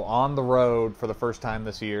got to go on the road for the first time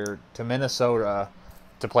this year to Minnesota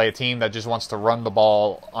to play a team that just wants to run the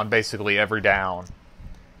ball on basically every down.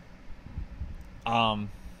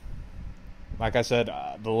 Like I said,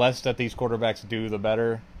 the less that these quarterbacks do, the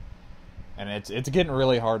better. And it's getting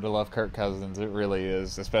really hard to love Kirk Cousins. It really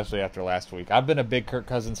is, especially after last week. I've been a big Kirk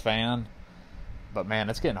Cousins fan, but man,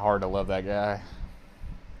 it's getting hard to love that guy.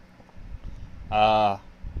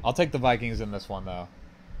 I'll take the Vikings in this one, though.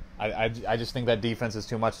 I just think that defense is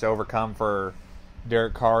too much to overcome for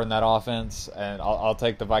Derek Carr in that offense, and I'll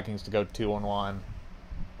take the Vikings to go 2-1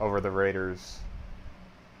 over the Raiders.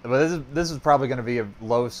 But this is probably going to be a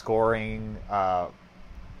low-scoring, lot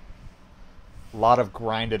of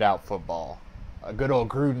grinded-out football. A good old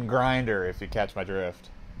Gruden grinder, if you catch my drift.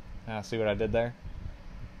 See what I did there?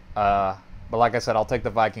 But like I said, I'll take the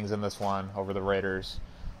Vikings in this one over the Raiders.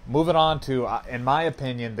 Moving on to, in my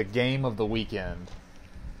opinion, the game of the weekend.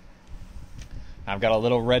 I've got a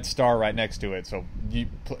little red star right next to it. So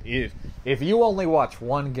if you only watch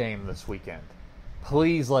one game this weekend,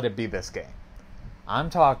 please let it be this game. I'm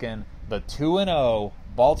talking the 2-0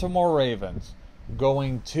 Baltimore Ravens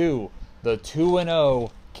going to the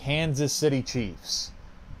 2-0 Kansas City Chiefs.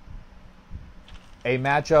 A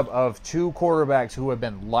matchup of two quarterbacks who have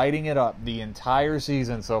been lighting it up the entire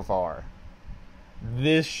season so far.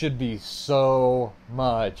 This should be so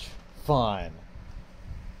much fun.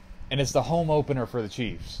 And it's the home opener for the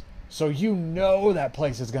Chiefs. So you know that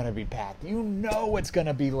place is going to be packed. You know it's going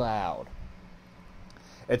to be loud.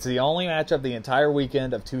 It's the only matchup the entire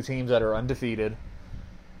weekend of two teams that are undefeated.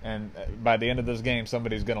 And by the end of this game,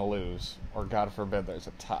 somebody's going to lose. Or God forbid there's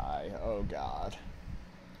a tie. Oh, God.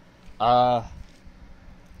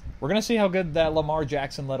 We're going to see how good that Lamar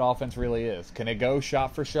Jackson-led offense really is. Can it go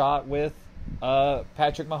shot for shot with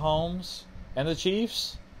Patrick Mahomes and the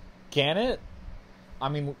Chiefs? Can it? I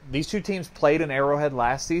mean, these two teams played in Arrowhead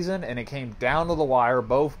last season, and it came down to the wire.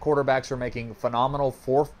 Both quarterbacks are making phenomenal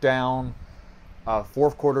fourth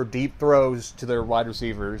quarter deep throws to their wide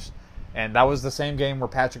receivers. And that was the same game where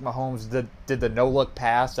Patrick Mahomes did the no-look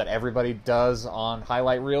pass that everybody does on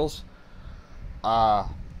highlight reels. I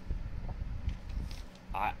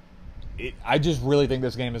just really think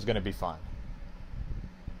this game is going to be fun.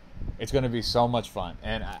 It's going to be so much fun.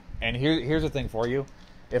 And here's the thing for you.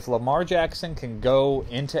 If Lamar Jackson can go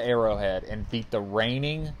into Arrowhead and beat the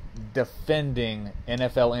reigning, defending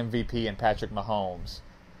NFL MVP and Patrick Mahomes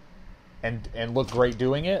and look great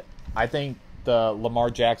doing it, I think the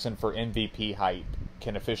Lamar Jackson for MVP hype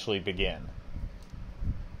can officially begin.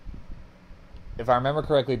 If I remember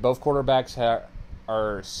correctly, both quarterbacks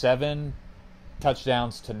are 7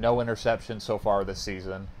 touchdowns to no interceptions so far this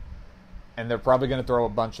season, and they're probably going to throw a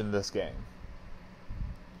bunch in this game.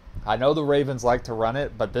 I know the Ravens like to run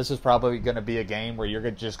it, but this is probably going to be a game where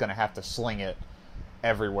you're just going to have to sling it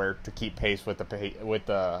everywhere to keep pace with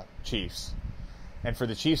the Chiefs. And for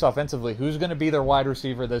the Chiefs offensively, who's going to be their wide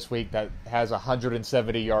receiver this week that has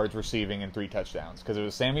 170 yards receiving and 3 touchdowns? Because it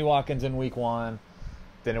was Sammy Watkins in week 1,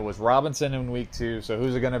 then it was Robinson in week 2, so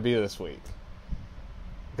who's it going to be this week?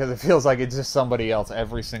 Because it feels like it's just somebody else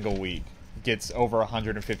every single week gets over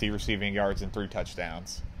 150 receiving yards and 3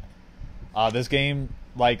 touchdowns. This game,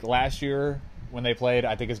 like last year when they played,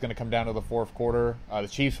 I think it's going to come down to the fourth quarter. The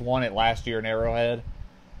Chiefs won it last year in Arrowhead.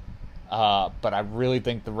 But I really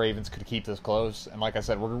think the Ravens could keep this close. And like I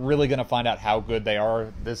said, we're really going to find out how good they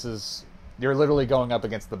are. You're literally going up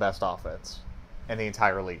against the best offense in the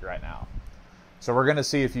entire league right now. So we're going to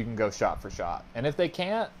see if you can go shot for shot. And if they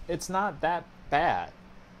can't, it's not that bad.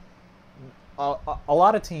 A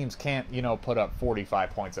lot of teams can't, put up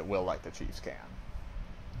 45 points at will like the Chiefs can.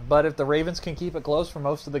 But if the Ravens can keep it close for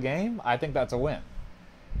most of the game, I think that's a win.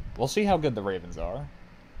 We'll see how good the Ravens are.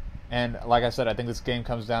 And like I said, I think this game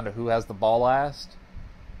comes down to who has the ball last.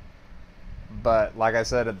 But like I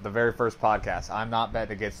said at the very first podcast, I'm not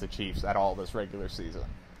betting against the Chiefs at all this regular season.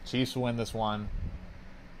 Chiefs win this one,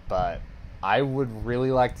 but I would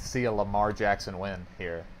really like to see a Lamar Jackson win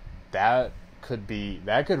here. That could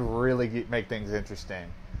really make things interesting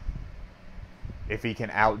if he can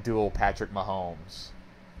outduel Patrick Mahomes.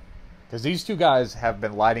 Because these two guys have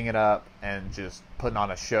been lighting it up and just putting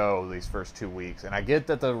on a show these first 2 weeks. And I get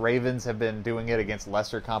that the Ravens have been doing it against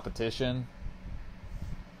lesser competition.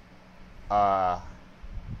 They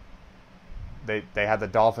had the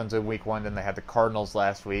Dolphins in week 1, then they had the Cardinals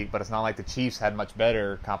last week. But it's not like the Chiefs had much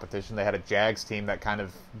better competition. They had a Jags team that kind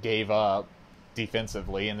of gave up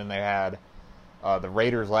defensively. And then they had the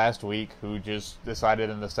Raiders last week who just decided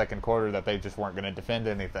in the second quarter that they just weren't going to defend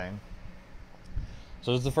anything.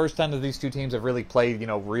 So it's the first time that these two teams have really played,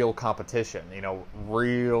 real competition,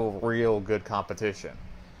 real good competition.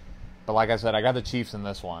 But like I said, I got the Chiefs in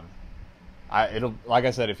this one. Like I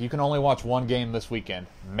said, if you can only watch one game this weekend,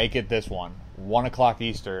 make it this one. 1 o'clock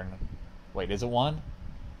Eastern. Wait, is it 1?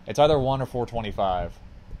 It's either 1 or 4:25.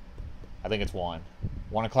 I think it's 1.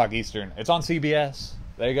 1 o'clock Eastern. It's on CBS.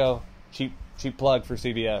 There you go. Cheap plug for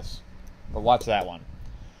CBS. But watch that one.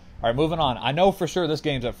 All right, moving on. I know for sure this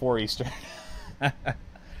game's at 4 Eastern.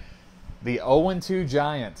 The 0-2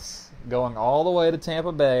 Giants going all the way to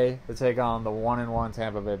Tampa Bay to take on the 1-1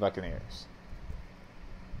 Tampa Bay Buccaneers.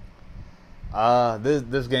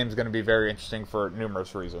 This game is going to be very interesting for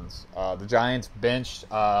numerous reasons. The Giants benched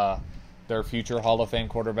their future Hall of Fame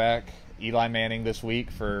quarterback, Eli Manning, this week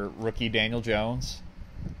for rookie Daniel Jones.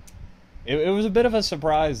 It was a bit of a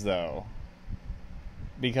surprise, though.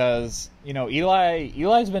 because,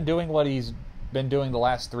 Eli's been doing what he's been doing the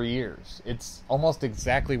last 3 years. It's almost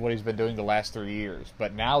exactly what he's been doing the last 3 years.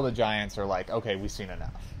 But now the Giants are like, okay, we've seen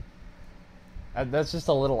enough. That's just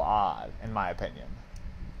a little odd, in my opinion.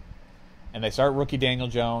 And they start rookie Daniel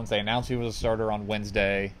Jones. They announced he was a starter on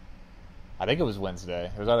Wednesday. I think it was Wednesday.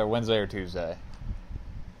 It was either Wednesday or Tuesday.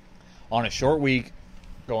 On a short week,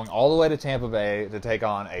 going all the way to Tampa Bay to take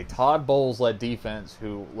on a Todd Bowles-led defense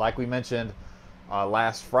who, like we mentioned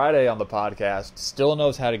last Friday on the podcast, still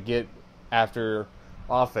knows how to get after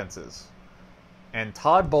offenses. And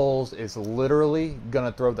Todd Bowles is literally going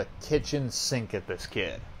to throw the kitchen sink at this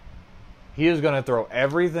kid. He is going to throw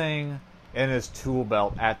everything in his tool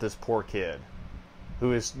belt at this poor kid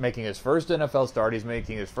who is making his first NFL start. He's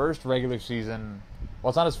making his first regular season. Well,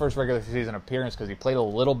 it's not his first regular season appearance because he played a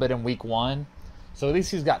little bit in week 1. So at least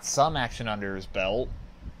he's got some action under his belt.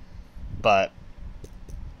 But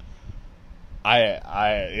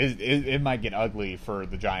it might get ugly for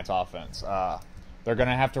the Giants offense. They're going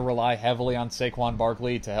to have to rely heavily on Saquon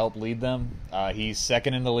Barkley to help lead them. He's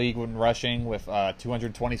second in the league when rushing with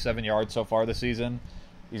 227 yards so far this season.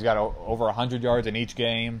 He's got over 100 yards in each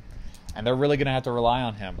game. And they're really going to have to rely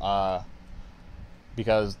on him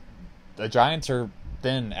because the Giants are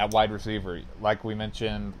thin at wide receiver. Like we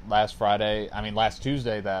mentioned last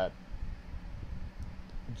Tuesday, that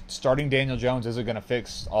starting Daniel Jones isn't going to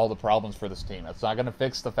fix all the problems for this team. It's not going to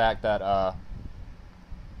fix the fact that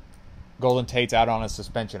Golden Tate's out on a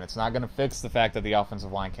suspension. It's not going to fix the fact that the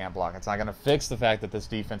offensive line can't block. It's not going to fix the fact that this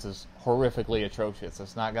defense is horrifically atrocious.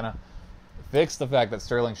 It's not going to fix the fact that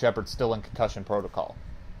Sterling Shepard's still in concussion protocol.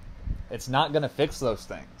 It's not going to fix those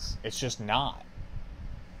things. It's just not.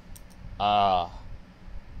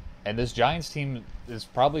 And this Giants team is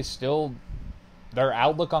probably still, their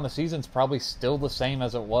outlook on the season is probably still the same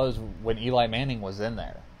as it was when Eli Manning was in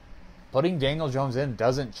there. Putting Daniel Jones in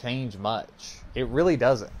doesn't change much. It really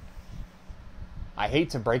doesn't. I hate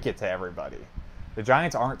to break it to everybody. The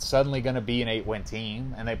Giants aren't suddenly going to be an 8-win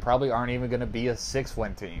team, and they probably aren't even going to be a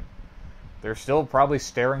 6-win team. They're still probably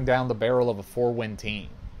staring down the barrel of a 4-win team.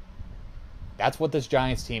 That's what this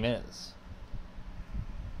Giants team is.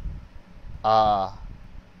 But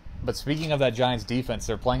speaking of that Giants defense,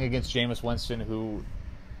 they're playing against Jameis Winston, who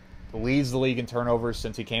leads the league in turnovers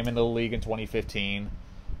since he came into the league in 2015.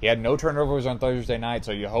 He had no turnovers on Thursday night,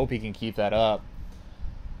 so you hope he can keep that up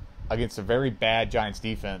against a very bad Giants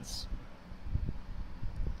defense.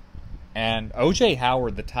 And O.J.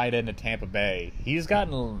 Howard, the tight end of Tampa Bay, he's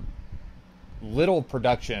gotten little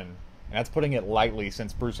production, and that's putting it lightly,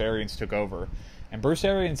 since Bruce Arians took over. And Bruce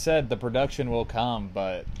Arians said the production will come,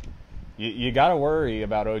 but you got to worry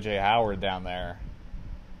about O.J. Howard down there.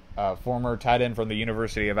 Former tight end from the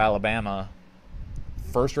University of Alabama.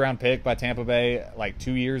 First-round pick by Tampa Bay like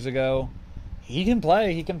 2 years ago. He can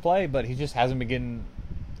play, but he just hasn't been getting...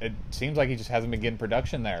 It seems like he just hasn't been getting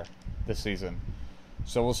production there this season.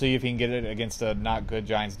 So we'll see if he can get it against a not good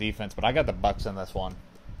Giants defense. But I got the Bucs in this one.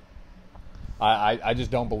 I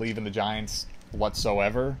just don't believe in the Giants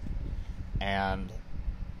whatsoever. And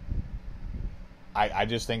I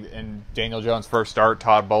just think in Daniel Jones' first start,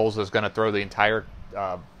 Todd Bowles is going to throw the entire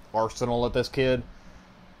arsenal at this kid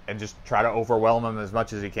and just try to overwhelm him as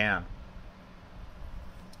much as he can.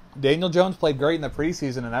 Daniel Jones played great in the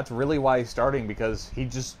preseason, and that's really why he's starting, because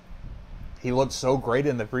he looked so great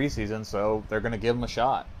in the preseason, so they're going to give him a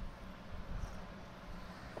shot.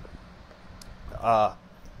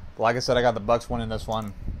 Like I said, I got the Bucs winning this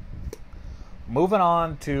one. Moving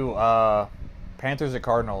on to Panthers at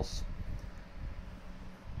Cardinals.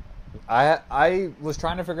 I was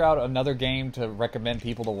trying to figure out another game to recommend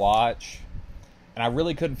people to watch, and I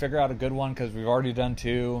really couldn't figure out a good one because we've already done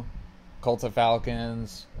two. Colts at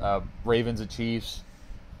Falcons, Ravens at Chiefs.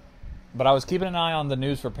 But I was keeping an eye on the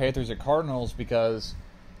news for Panthers at Cardinals because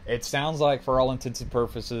it sounds like, for all intents and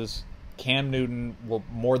purposes, Cam Newton will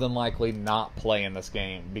more than likely not play in this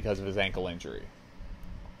game because of his ankle injury.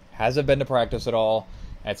 Hasn't been to practice at all.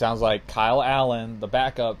 And it sounds like Kyle Allen, the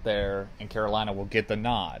backup there in Carolina, will get the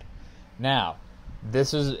nod. Now,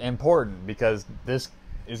 this is important because this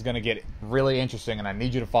is going to get really interesting, and I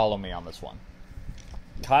need you to follow me on this one.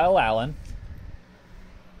 Kyle Allen,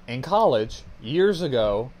 in college, years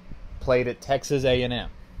ago, played at Texas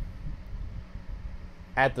A&M.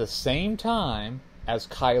 At the same time as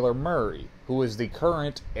Kyler Murray, who is the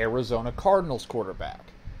current Arizona Cardinals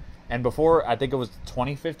quarterback. And before, I think it was the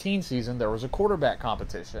 2015 season, there was a quarterback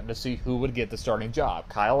competition to see who would get the starting job,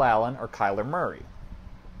 Kyle Allen or Kyler Murray.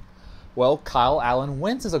 Well, Kyle Allen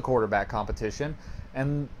wins as a quarterback competition,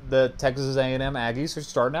 and the Texas A&M Aggies are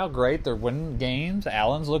starting out great. They're winning games.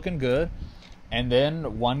 Allen's looking good. And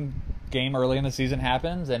then one game early in the season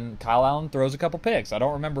happens, and Kyle Allen throws a couple picks. I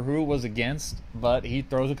don't remember who it was against, but he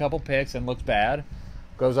throws a couple picks and looks bad.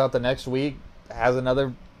 Goes out the next week, has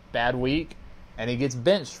another bad week, and he gets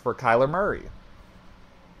benched for Kyler Murray.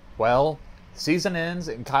 Well, season ends,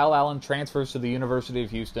 and Kyle Allen transfers to the University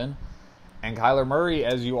of Houston, and Kyler Murray,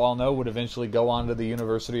 as you all know, would eventually go on to the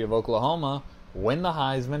University of Oklahoma, win the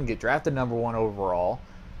Heisman, get drafted number 1 overall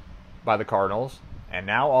by the Cardinals, and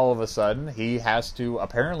now all of a sudden he has to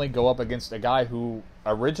apparently go up against a guy who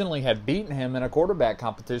originally had beaten him in a quarterback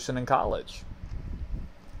competition in college.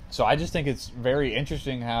 So I just think it's very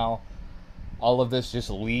interesting how all of this just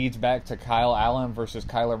leads back to Kyle Allen versus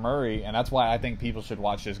Kyler Murray, and that's why I think people should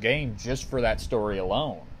watch this game just for that story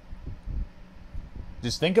alone.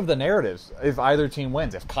 Just think of the narratives if either team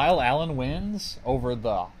wins. If Kyle Allen wins over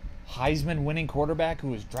the Heisman winning quarterback who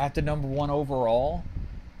was drafted number 1 overall,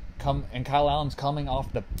 and Kyle Allen's coming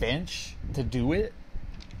off the bench to do it,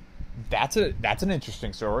 that's an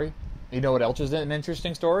interesting story. You know what else is an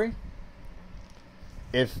interesting story?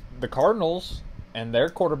 If the Cardinals and their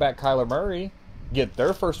quarterback Kyler Murray get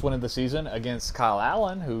their first win of the season against Kyle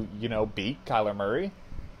Allen, who, beat Kyler Murray,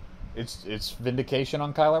 it's vindication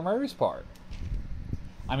on Kyler Murray's part.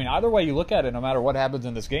 I mean, either way you look at it, no matter what happens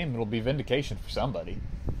in this game, it'll be vindication for somebody.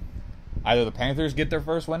 Either the Panthers get their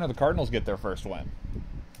first win or the Cardinals get their first win.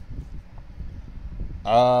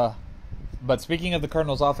 But speaking of the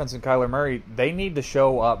Cardinals' offense and Kyler Murray, they need to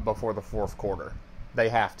show up before the fourth quarter. They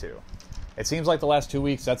have to. It seems like the last 2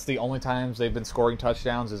 weeks, that's the only times they've been scoring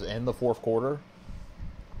touchdowns is in the fourth quarter.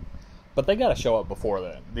 But they got to show up before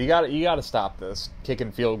then. You got to stop this kick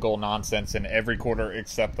and field goal nonsense in every quarter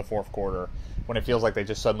except the fourth quarter, when it feels like they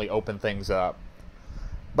just suddenly open things up.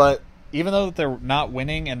 But even though they're not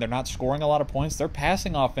winning and they're not scoring a lot of points, their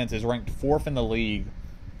passing offense is ranked 4th in the league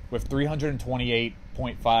with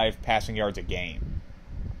 328.5 passing yards a game.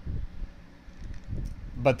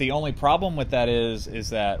 But the only problem with that is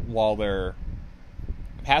that while their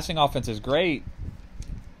passing offense is great,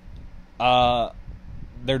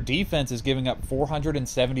 their defense is giving up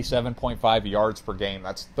 477.5 yards per game.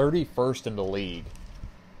 That's 31st in the league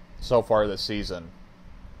so far this season.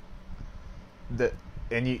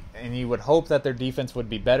 And you would hope that their defense would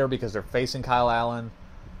be better because they're facing Kyle Allen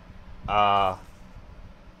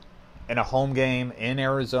in a home game in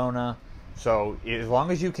Arizona. So as long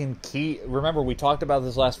as you can remember we talked about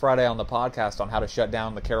this last Friday on the podcast on how to shut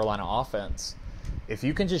down the Carolina offense. If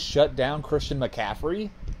you can just shut down Christian McCaffrey,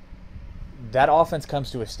 that offense comes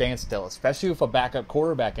to a standstill, especially with a backup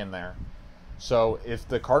quarterback in there. So if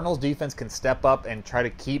the Cardinals defense can step up and try to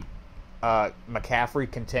keep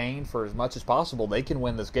McCaffrey contained for as much as possible, they can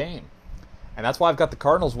win this game. And that's why I've got the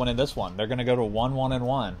Cardinals winning this one. They're going to go to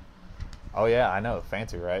 1-1-1. Oh yeah, I know,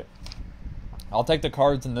 fancy, right? I'll take the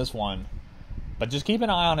Cards in this one, but just keep an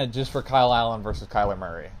eye on it just for Kyle Allen versus Kyler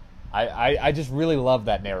Murray. I just really love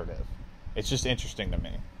that narrative. It's just interesting to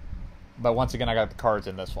me. But once again, I got the Cards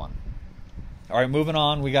in this one. All right, moving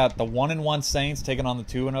on. We got the 1-1 Saints taking on the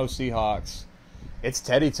 2-0 Seahawks. It's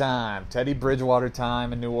Teddy time. Teddy Bridgewater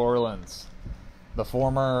time in New Orleans. The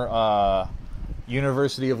former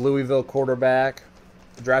University of Louisville quarterback,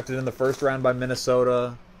 drafted in the first round by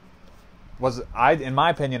Minnesota, was, in my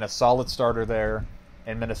opinion, a solid starter there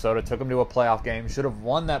in Minnesota. Took him to a playoff game. Should have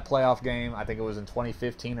won that playoff game. I think it was in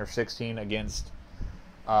 2015 or 16 against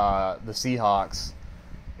the Seahawks,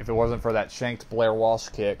 if it wasn't for that shanked Blair Walsh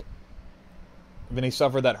kick. Then he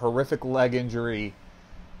suffered that horrific leg injury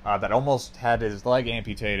that almost had his leg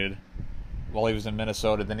amputated while he was in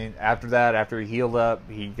Minnesota. Then after he healed up,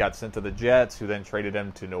 he got sent to the Jets, who then traded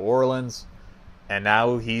him to New Orleans. And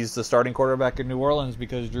now he's the starting quarterback in New Orleans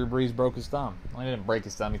because Drew Brees broke his thumb. Well, he didn't break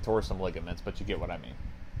his thumb, he tore some ligaments, but you get what I mean.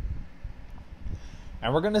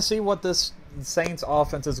 And we're going to see what this Saints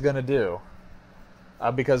offense is going to do.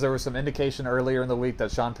 Because there was some indication earlier in the week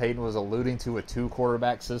that Sean Payton was alluding to a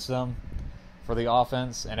 2-quarterback system for the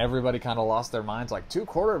offense, and everybody kind of lost their minds, like, 2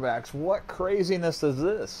 quarterbacks? What craziness is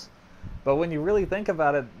this? But when you really think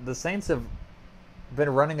about it, the Saints have been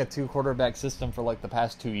running a 2-quarterback system for like the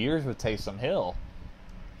past 2 years with Taysom Hill.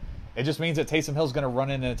 It just means that Taysom Hill's going to run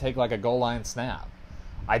in and take like a goal line snap.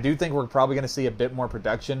 I do think we're probably going to see a bit more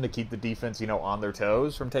production to keep the defense, on their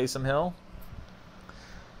toes from Taysom Hill.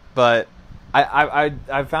 But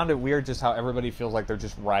I found it weird just how everybody feels like they're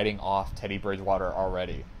just riding off Teddy Bridgewater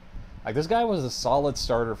already. Like, this guy was a solid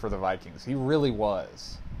starter for the Vikings. He really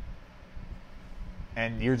was.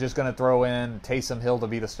 And you're just going to throw in Taysom Hill to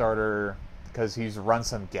be the starter because he's run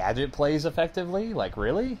some gadget plays effectively? Like,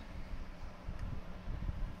 really?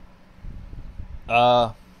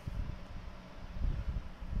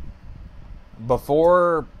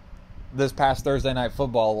 Before this past Thursday Night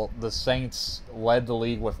Football, the Saints led the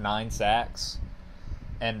league with 9 sacks.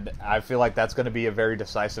 And I feel like that's going to be a very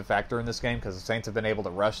decisive factor in this game because the Saints have been able to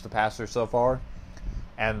rush the passer so far.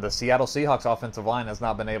 And the Seattle Seahawks offensive line has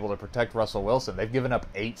not been able to protect Russell Wilson. They've given up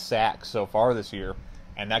 8 sacks so far this year,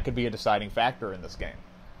 and that could be a deciding factor in this game.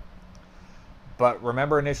 But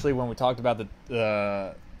remember initially when we talked about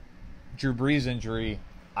the Drew Brees injury,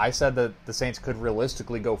 I said that the Saints could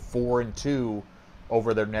realistically go 4-2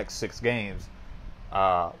 over their next 6 games.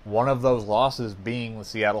 One of those losses being the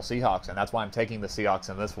Seattle Seahawks, and that's why I'm taking the Seahawks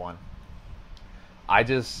in this one. I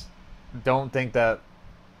just don't think that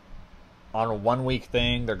on a 1-week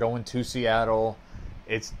thing, they're going to Seattle.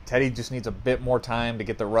 Teddy just needs a bit more time to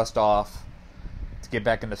get the rust off, to get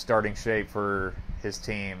back into starting shape for his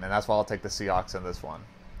team, and that's why I'll take the Seahawks in this one.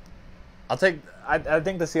 I think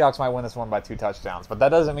the Seahawks might win this one by 2 touchdowns, but that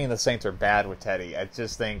doesn't mean the Saints are bad with Teddy. I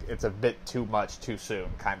just think it's a bit too much too soon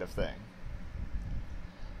kind of thing.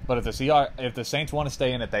 But if the Saints want to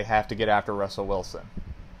stay in it, they have to get after Russell Wilson.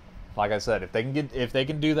 Like I said, if they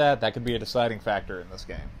can do that, that could be a deciding factor in this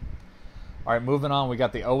game. All right, moving on, we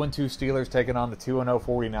got the 0-2 Steelers taking on the 2-0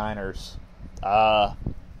 49ers.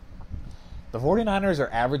 The 49ers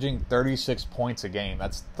are averaging 36 points a game.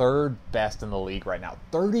 That's 3rd best in the league right now.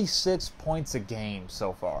 36 points a game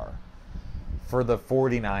so far for the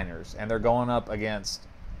 49ers. And they're going up against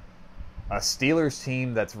a Steelers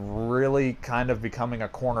team that's really kind of becoming a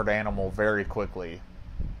cornered animal very quickly.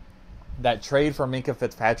 That trade for Minkah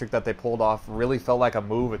Fitzpatrick that they pulled off really felt like a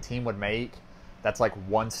move a team would make. That's like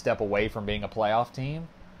 1 step away from being a playoff team.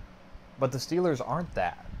 But the Steelers aren't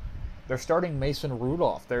that. They're starting Mason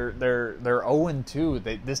Rudolph. They're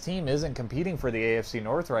 0-2. This team isn't competing for the AFC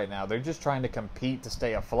North right now. They're just trying to compete to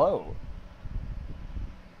stay afloat.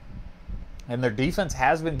 And their defense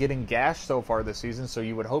has been getting gashed so far this season, so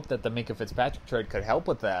you would hope that the Minkah Fitzpatrick trade could help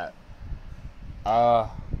with that. But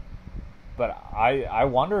I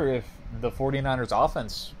wonder if the 49ers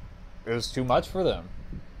offense is too much for them.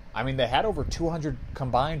 I mean, they had over 200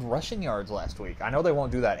 combined rushing yards last week. I know they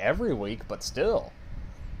won't do that every week, but still.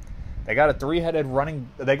 They got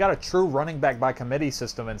a true running back by committee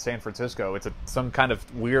system in San Francisco. It's some kind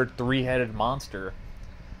of weird 3-headed monster.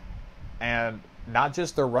 And not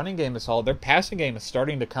just their running game is solid, their passing game is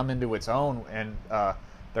starting to come into its own. And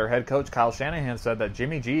their head coach, Kyle Shanahan, said that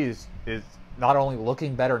Jimmy G is not only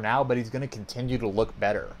looking better now, but he's going to continue to look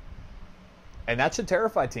better. And that should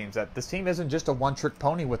terrify teams, that this team isn't just a one-trick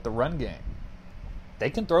pony with the run game. They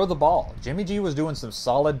can throw the ball. Jimmy G was doing some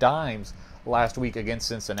solid dimes last week against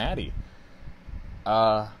Cincinnati.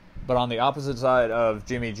 But on the opposite side of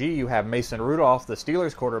Jimmy G, you have Mason Rudolph, the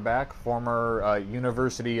Steelers quarterback, former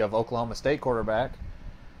University of Oklahoma State quarterback,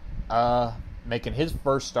 making his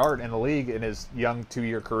first start in the league in his young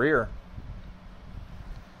 2-year career.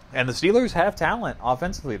 And the Steelers have talent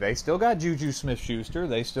offensively. They still got Juju Smith-Schuster.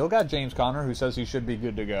 They still got James Conner, who says he should be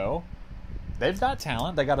good to go. They've got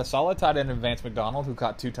talent. They got a solid tight end in Vance McDonald, who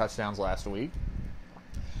caught 2 touchdowns last week.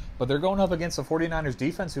 But they're going up against the 49ers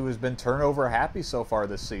defense, who has been turnover happy so far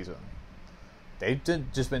this season. They've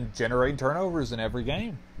just been generating turnovers in every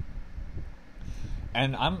game.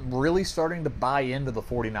 And I'm really starting to buy into the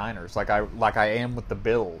 49ers like I am with the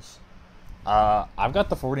Bills. I've got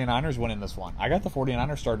the 49ers winning this one. I got the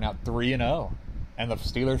 49ers starting out 3-0, and the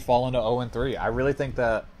Steelers falling to 0-3. I really think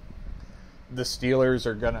that the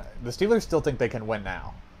Steelers still think they can win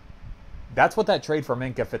now. That's what that trade for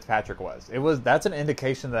Minkah Fitzpatrick was. That's an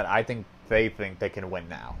indication that I think they can win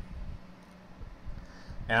now.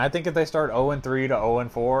 And I think if they start 0-3 to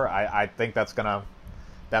 0-4, I think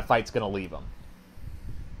that fight's gonna leave them.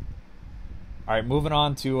 All right, moving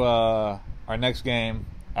on to our next game.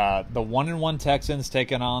 The 1-1 Texans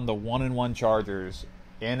taking on the 1-1 Chargers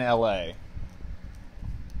in LA.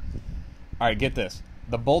 All right, get this.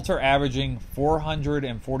 The Bolts are averaging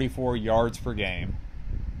 444 yards per game.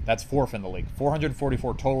 That's 4th in the league.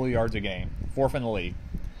 444 total yards a game. 4th in the league.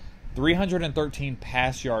 313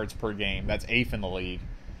 pass yards per game. That's 8th in the league.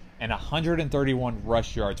 And 131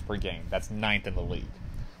 rush yards per game. That's 9th in the league.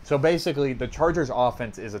 So basically, the Chargers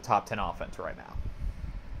offense is a top 10 offense right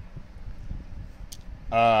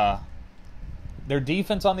now. Their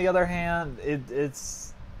defense, on the other hand,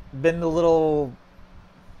 it's been a little,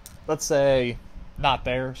 let's say, not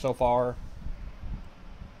there so far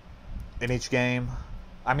in each game.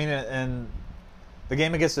 I mean, in the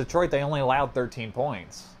game against Detroit, they only allowed 13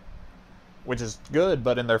 points, which is good,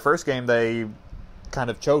 but in their first game, they kind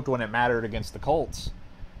of choked when it mattered against the Colts.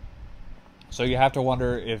 So you have to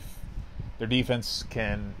wonder if their defense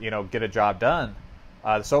can, get a job done.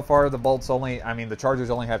 So far, the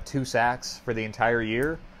Chargers only have 2 sacks for the entire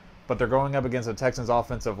year, but they're going up against a Texans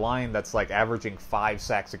offensive line that's like averaging 5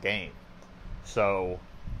 sacks a game. So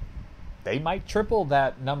they might triple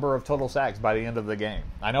that number of total sacks by the end of the game.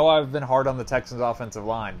 I know I've been hard on the Texans offensive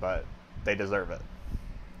line, but they deserve it.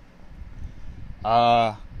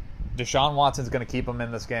 Deshaun Watson's going to keep him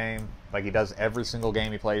in this game like he does every single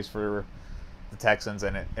game he plays for the Texans.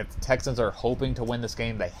 And if the Texans are hoping to win this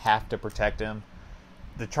game, they have to protect him.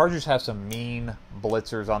 The Chargers have some mean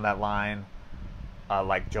blitzers on that line,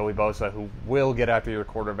 like Joey Bosa, who will get after your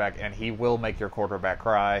quarterback, and he will make your quarterback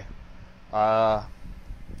cry. But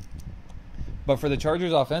for the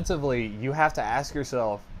Chargers offensively, you have to ask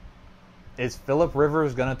yourself, is Phillip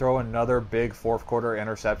Rivers going to throw another big fourth quarter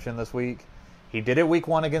interception this week? He did it week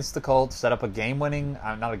 1 against the Colts, set up a game-tying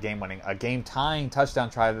touchdown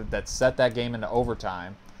try that set that game into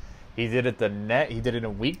overtime. He did it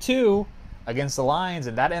in week 2 against the Lions,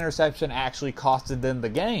 and that interception actually costed them the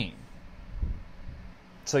game.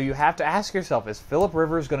 So you have to ask yourself, is Phillip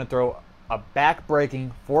Rivers going to throw a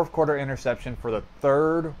back-breaking fourth quarter interception for the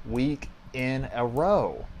 3rd week in a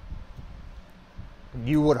row?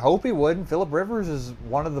 You would hope he wouldn't. Phillip Rivers is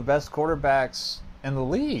one of the best quarterbacks in the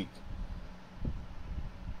league.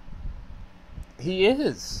 He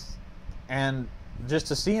is. And just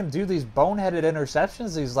to see him do these boneheaded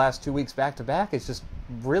interceptions these last 2 weeks back-to-back is just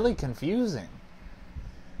really confusing.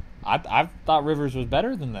 I thought Rivers was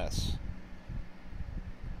better than this.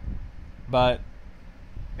 But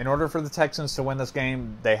in order for the Texans to win this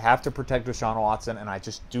game, they have to protect Deshaun Watson, and I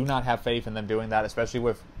just do not have faith in them doing that, especially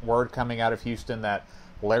with word coming out of Houston that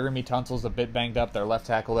Laramie Tunsil's a bit banged up, their left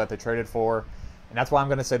tackle that they traded for. And that's why I'm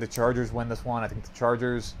going to say the Chargers win this one. I think the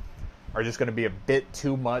Chargers are just going to be a bit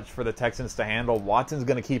too much for the Texans to handle. Watson's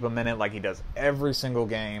going to keep them in it like he does every single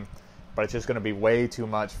game, but it's just going to be way too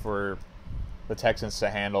much for the Texans to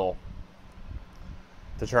handle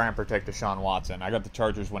to try and protect Deshaun Watson. I got the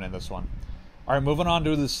Chargers winning this one. All right, moving on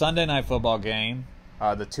to the Sunday night football game.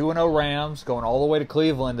 The 2-0 Rams going all the way to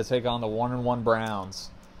Cleveland to take on the 1-1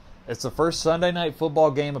 Browns. It's the first Sunday night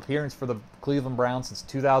football game appearance for the Cleveland Browns since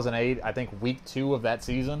 2008, I think week 2 of that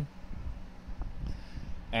season.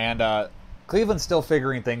 And Cleveland's still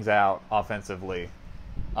figuring things out offensively.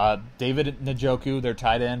 David Njoku, their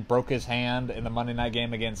tight end, broke his hand in the Monday night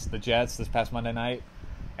game against the Jets this past Monday night.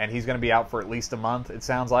 And he's going to be out for at least a month, it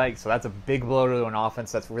sounds like. So that's a big blow to an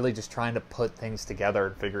offense that's really just trying to put things together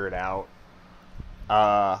and figure it out.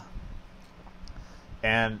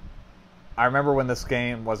 And I remember when this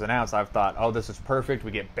game was announced, I thought, oh, this is perfect. We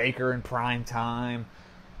get Baker in prime time.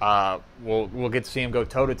 We'll get to see him go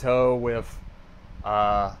toe-to-toe with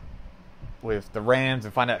the Rams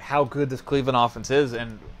and find out how good this Cleveland offense is.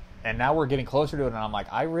 And now we're getting closer to it, and I'm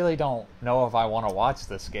like, I really don't know if I want to watch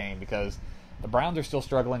this game because the Browns are still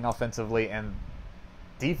struggling offensively, and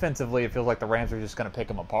defensively it feels like the Rams are just going to pick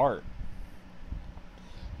them apart.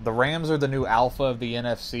 The Rams are the new alpha of the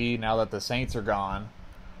NFC now that the Saints are gone.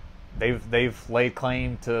 They've laid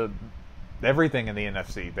claim to everything in the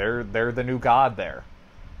NFC. They're the new god there.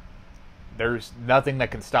 There's nothing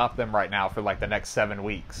that can stop them right now for like the next 7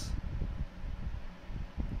 weeks.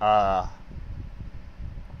 And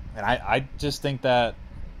I just think that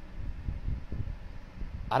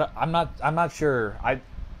I'm not sure.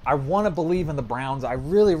 I want to believe in the Browns. I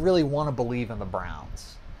really, really want to believe in the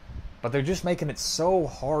Browns. But they're just making it so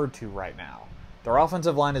hard to right now. Their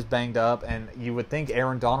offensive line is banged up, and you would think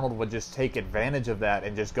Aaron Donald would just take advantage of that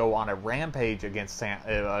and just go on a rampage against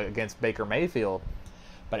Baker Mayfield.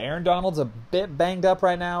 But Aaron Donald's a bit banged up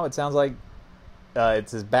right now. It sounds like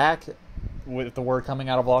it's his back, with the word coming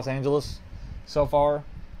out of Los Angeles so far.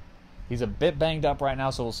 He's a bit banged up right now,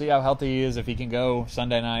 so we'll see how healthy he is if he can go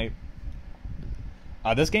Sunday night.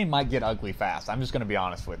 This game might get ugly fast. I'm just going to be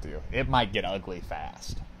honest with you. It might get ugly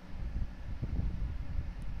fast.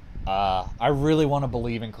 I really want to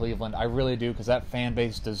believe in Cleveland. I really do, because that fan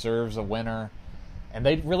base deserves a winner. And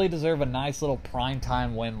they really deserve a nice little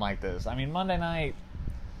primetime win like this. I mean, Monday night,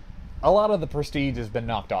 a lot of the prestige has been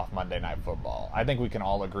knocked off Monday Night Football. I think we can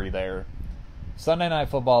all agree there. Sunday Night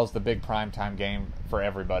Football is the big primetime game for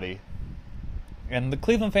everybody. And the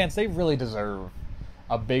Cleveland fans, they really deserve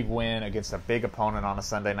a big win against a big opponent on a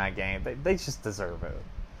Sunday night game. They just deserve it.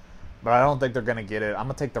 But I don't think they're going to get it. I'm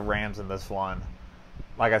going to take the Rams in this one.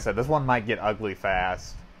 Like I said, this one might get ugly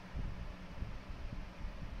fast.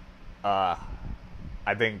 I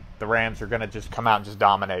think the Rams are going to just come out and just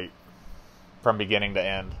dominate from beginning to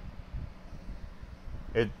end.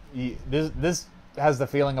 This has the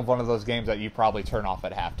feeling of one of those games that you probably turn off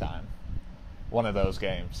at halftime. One of those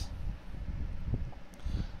games.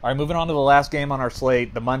 All right, moving on to the last game on our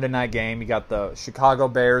slate, the Monday night game. You got the Chicago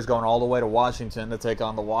Bears going all the way to Washington to take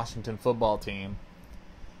on the Washington football team.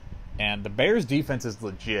 And the Bears' defense is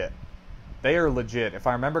legit. They are legit. If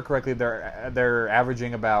I remember correctly, they're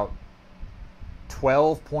averaging about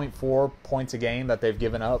 12.4 points a game that they've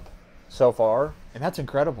given up so far, and that's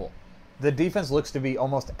incredible. The defense looks to be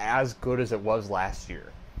almost as good as it was last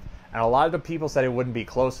year. And a lot of the people said it wouldn't be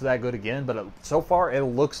close to that good again, but so far it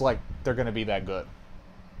looks like they're going to be that good.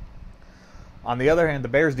 On the other hand, the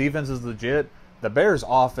Bears' defense is legit. The Bears'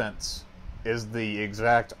 offense is the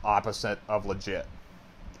exact opposite of legit.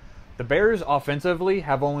 The Bears offensively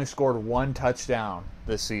have only scored one touchdown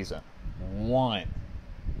this season. One.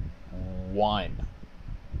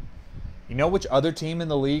 You know which other team in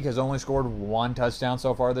the league has only scored one touchdown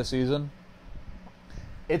so far this season?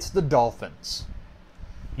 It's the Dolphins.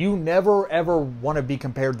 You never ever want to be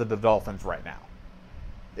compared to the Dolphins right now.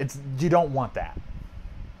 You don't want that.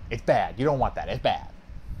 It's bad. You don't want that. It's bad.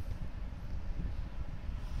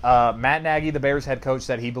 Matt Nagy, the Bears head coach,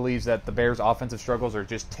 said he believes that the Bears' offensive struggles are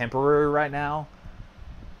just temporary right now.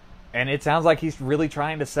 And it sounds like he's really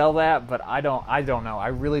trying to sell that, but I don't know. I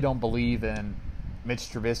really don't believe in Mitch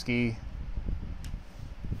Trubisky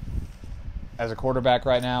as a quarterback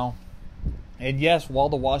right now. And yes, while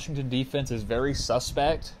the Washington defense is very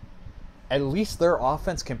suspect, at least their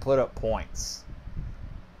offense can put up points.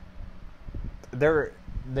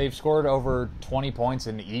 They've scored over 20 points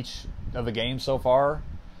in each of the games so far.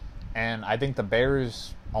 And I think the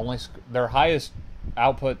Bears their highest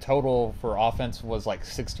output total for offense was like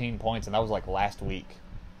 16 points, and that was like last week.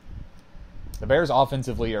 The Bears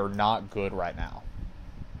offensively are not good right now.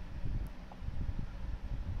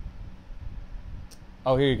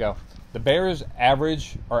 Oh, here you go. The Bears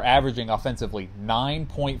are averaging offensively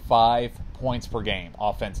 9.5 points per game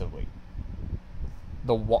offensively.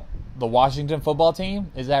 The Washington football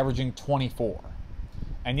team is averaging 24.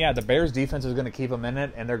 And yeah, the Bears defense is going to keep them in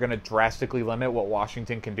it, and they're going to drastically limit what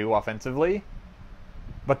Washington can do offensively.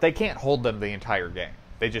 But they can't hold them the entire game.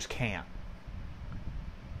 They just can't.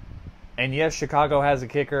 And yes, Chicago has a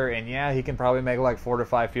kicker, and yeah, he can probably make like 4 to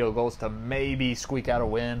 5 field goals to maybe squeak out a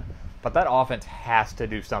win. But that offense has to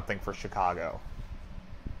do something for Chicago.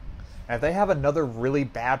 And if they have another really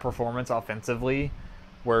bad performance offensively,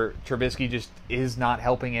 where Trubisky just is not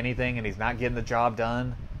helping anything and he's not getting the job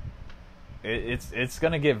done, it's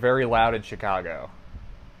going to get very loud in Chicago.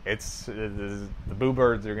 The Boo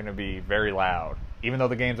Birds are going to be very loud. Even though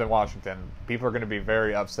the game's in Washington, people are going to be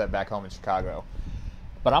very upset back home in Chicago.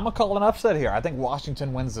 But I'm going to call an upset here. I think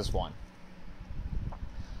Washington wins this one.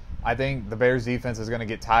 I think the Bears defense is going to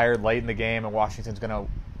get tired late in the game, and Washington's going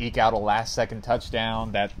to eke out a last-second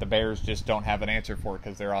touchdown that the Bears just don't have an answer for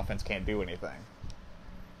because their offense can't do anything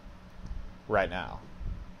right now.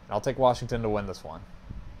 I'll take Washington to win this one.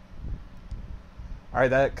 All right,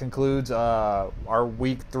 that concludes our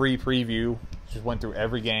Week 3 preview. Just went through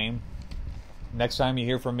every game. Next time you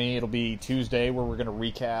hear from me, it'll be Tuesday, where we're going to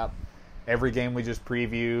recap every game we just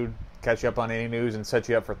previewed, catch you up on any news, and set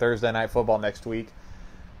you up for Thursday Night Football next week.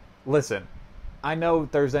 Listen, I know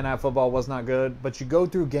Thursday Night Football was not good, but you go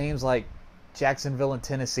through games like Jacksonville and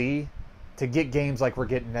Tennessee to get games like we're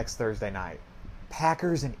getting next Thursday night.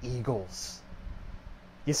 Packers and Eagles.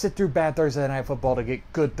 You sit through bad Thursday Night Football to get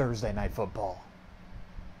good Thursday Night Football.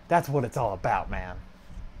 That's what it's all about, man.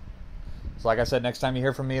 So like I said, next time you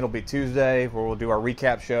hear from me, it'll be Tuesday, where we'll do our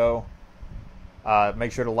recap show.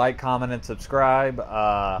 Make sure to like, comment, and subscribe.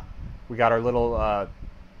 We got our little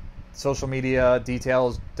social media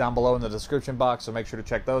details down below in the description box, so make sure to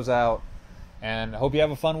check those out. And hope you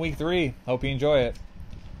have a fun Week 3. Hope you enjoy it.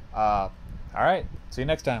 All right. See you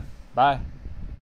next time. Bye.